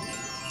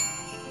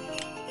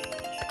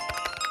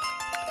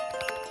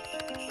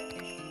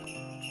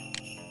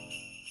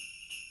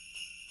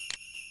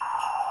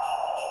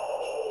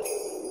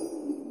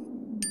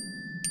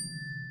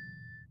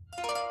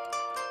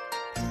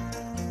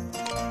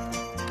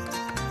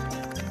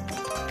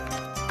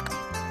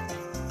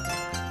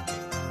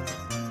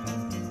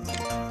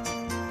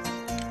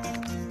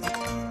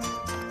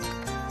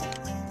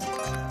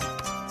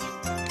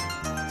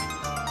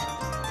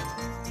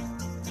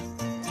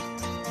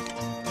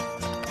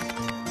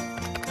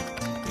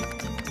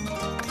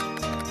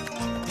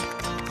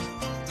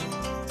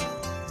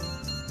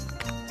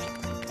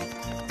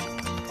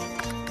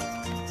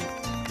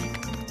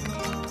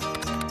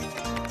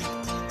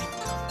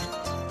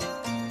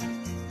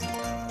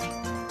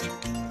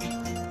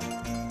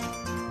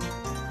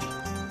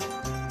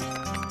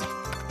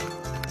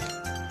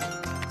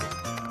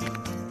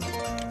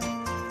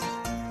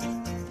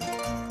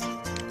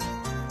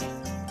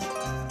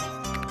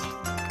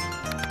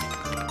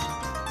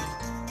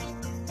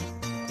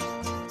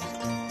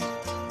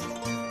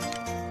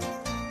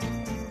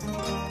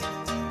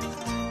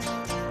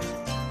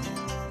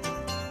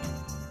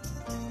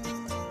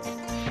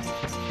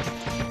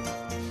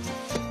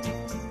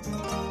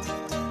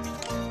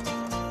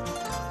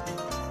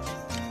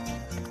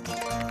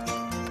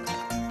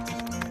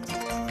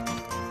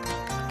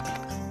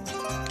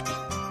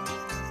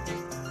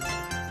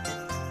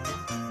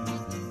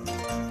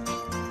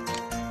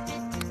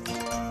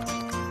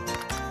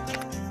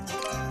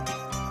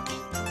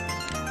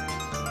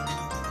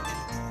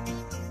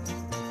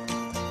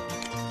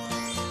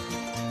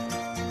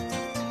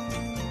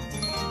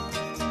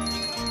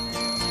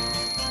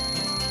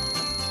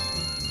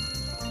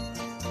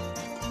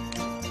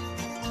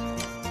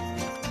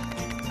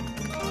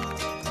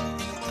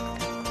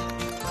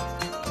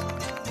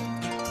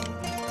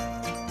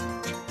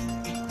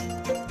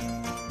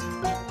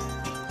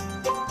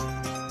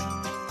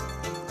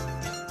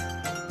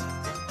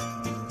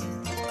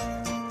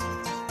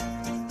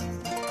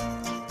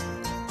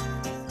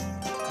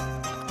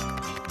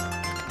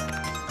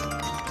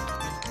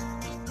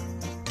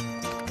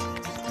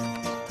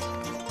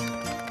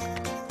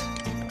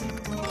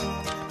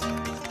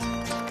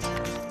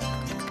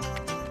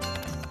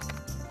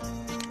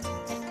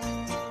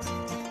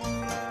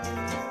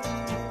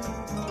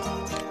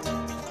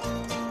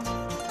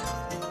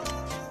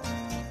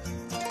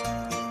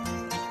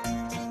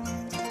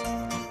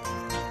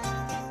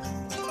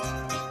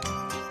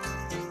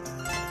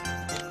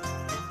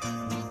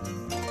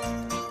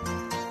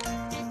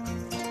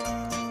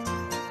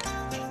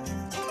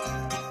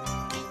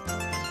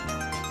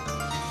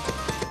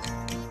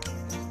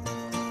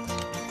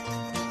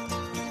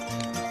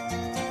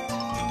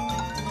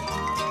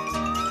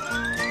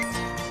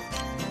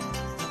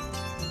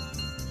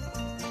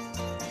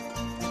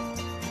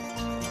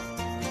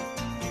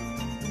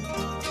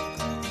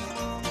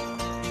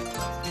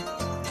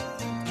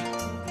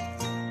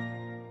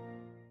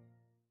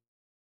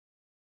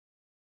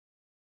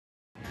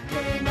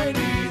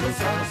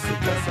 Bienvenidos a su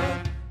casa.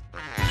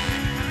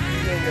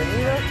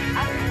 Bienvenidos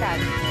a su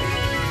casa.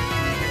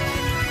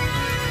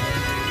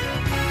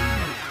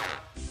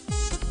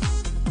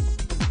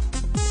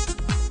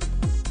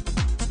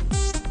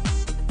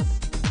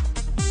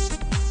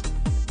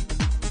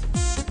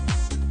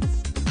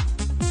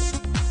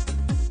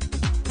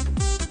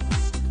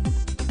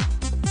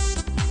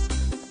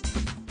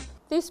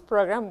 This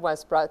program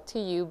was brought to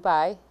you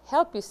by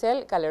Help You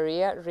Sell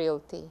Galleria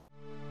Realty.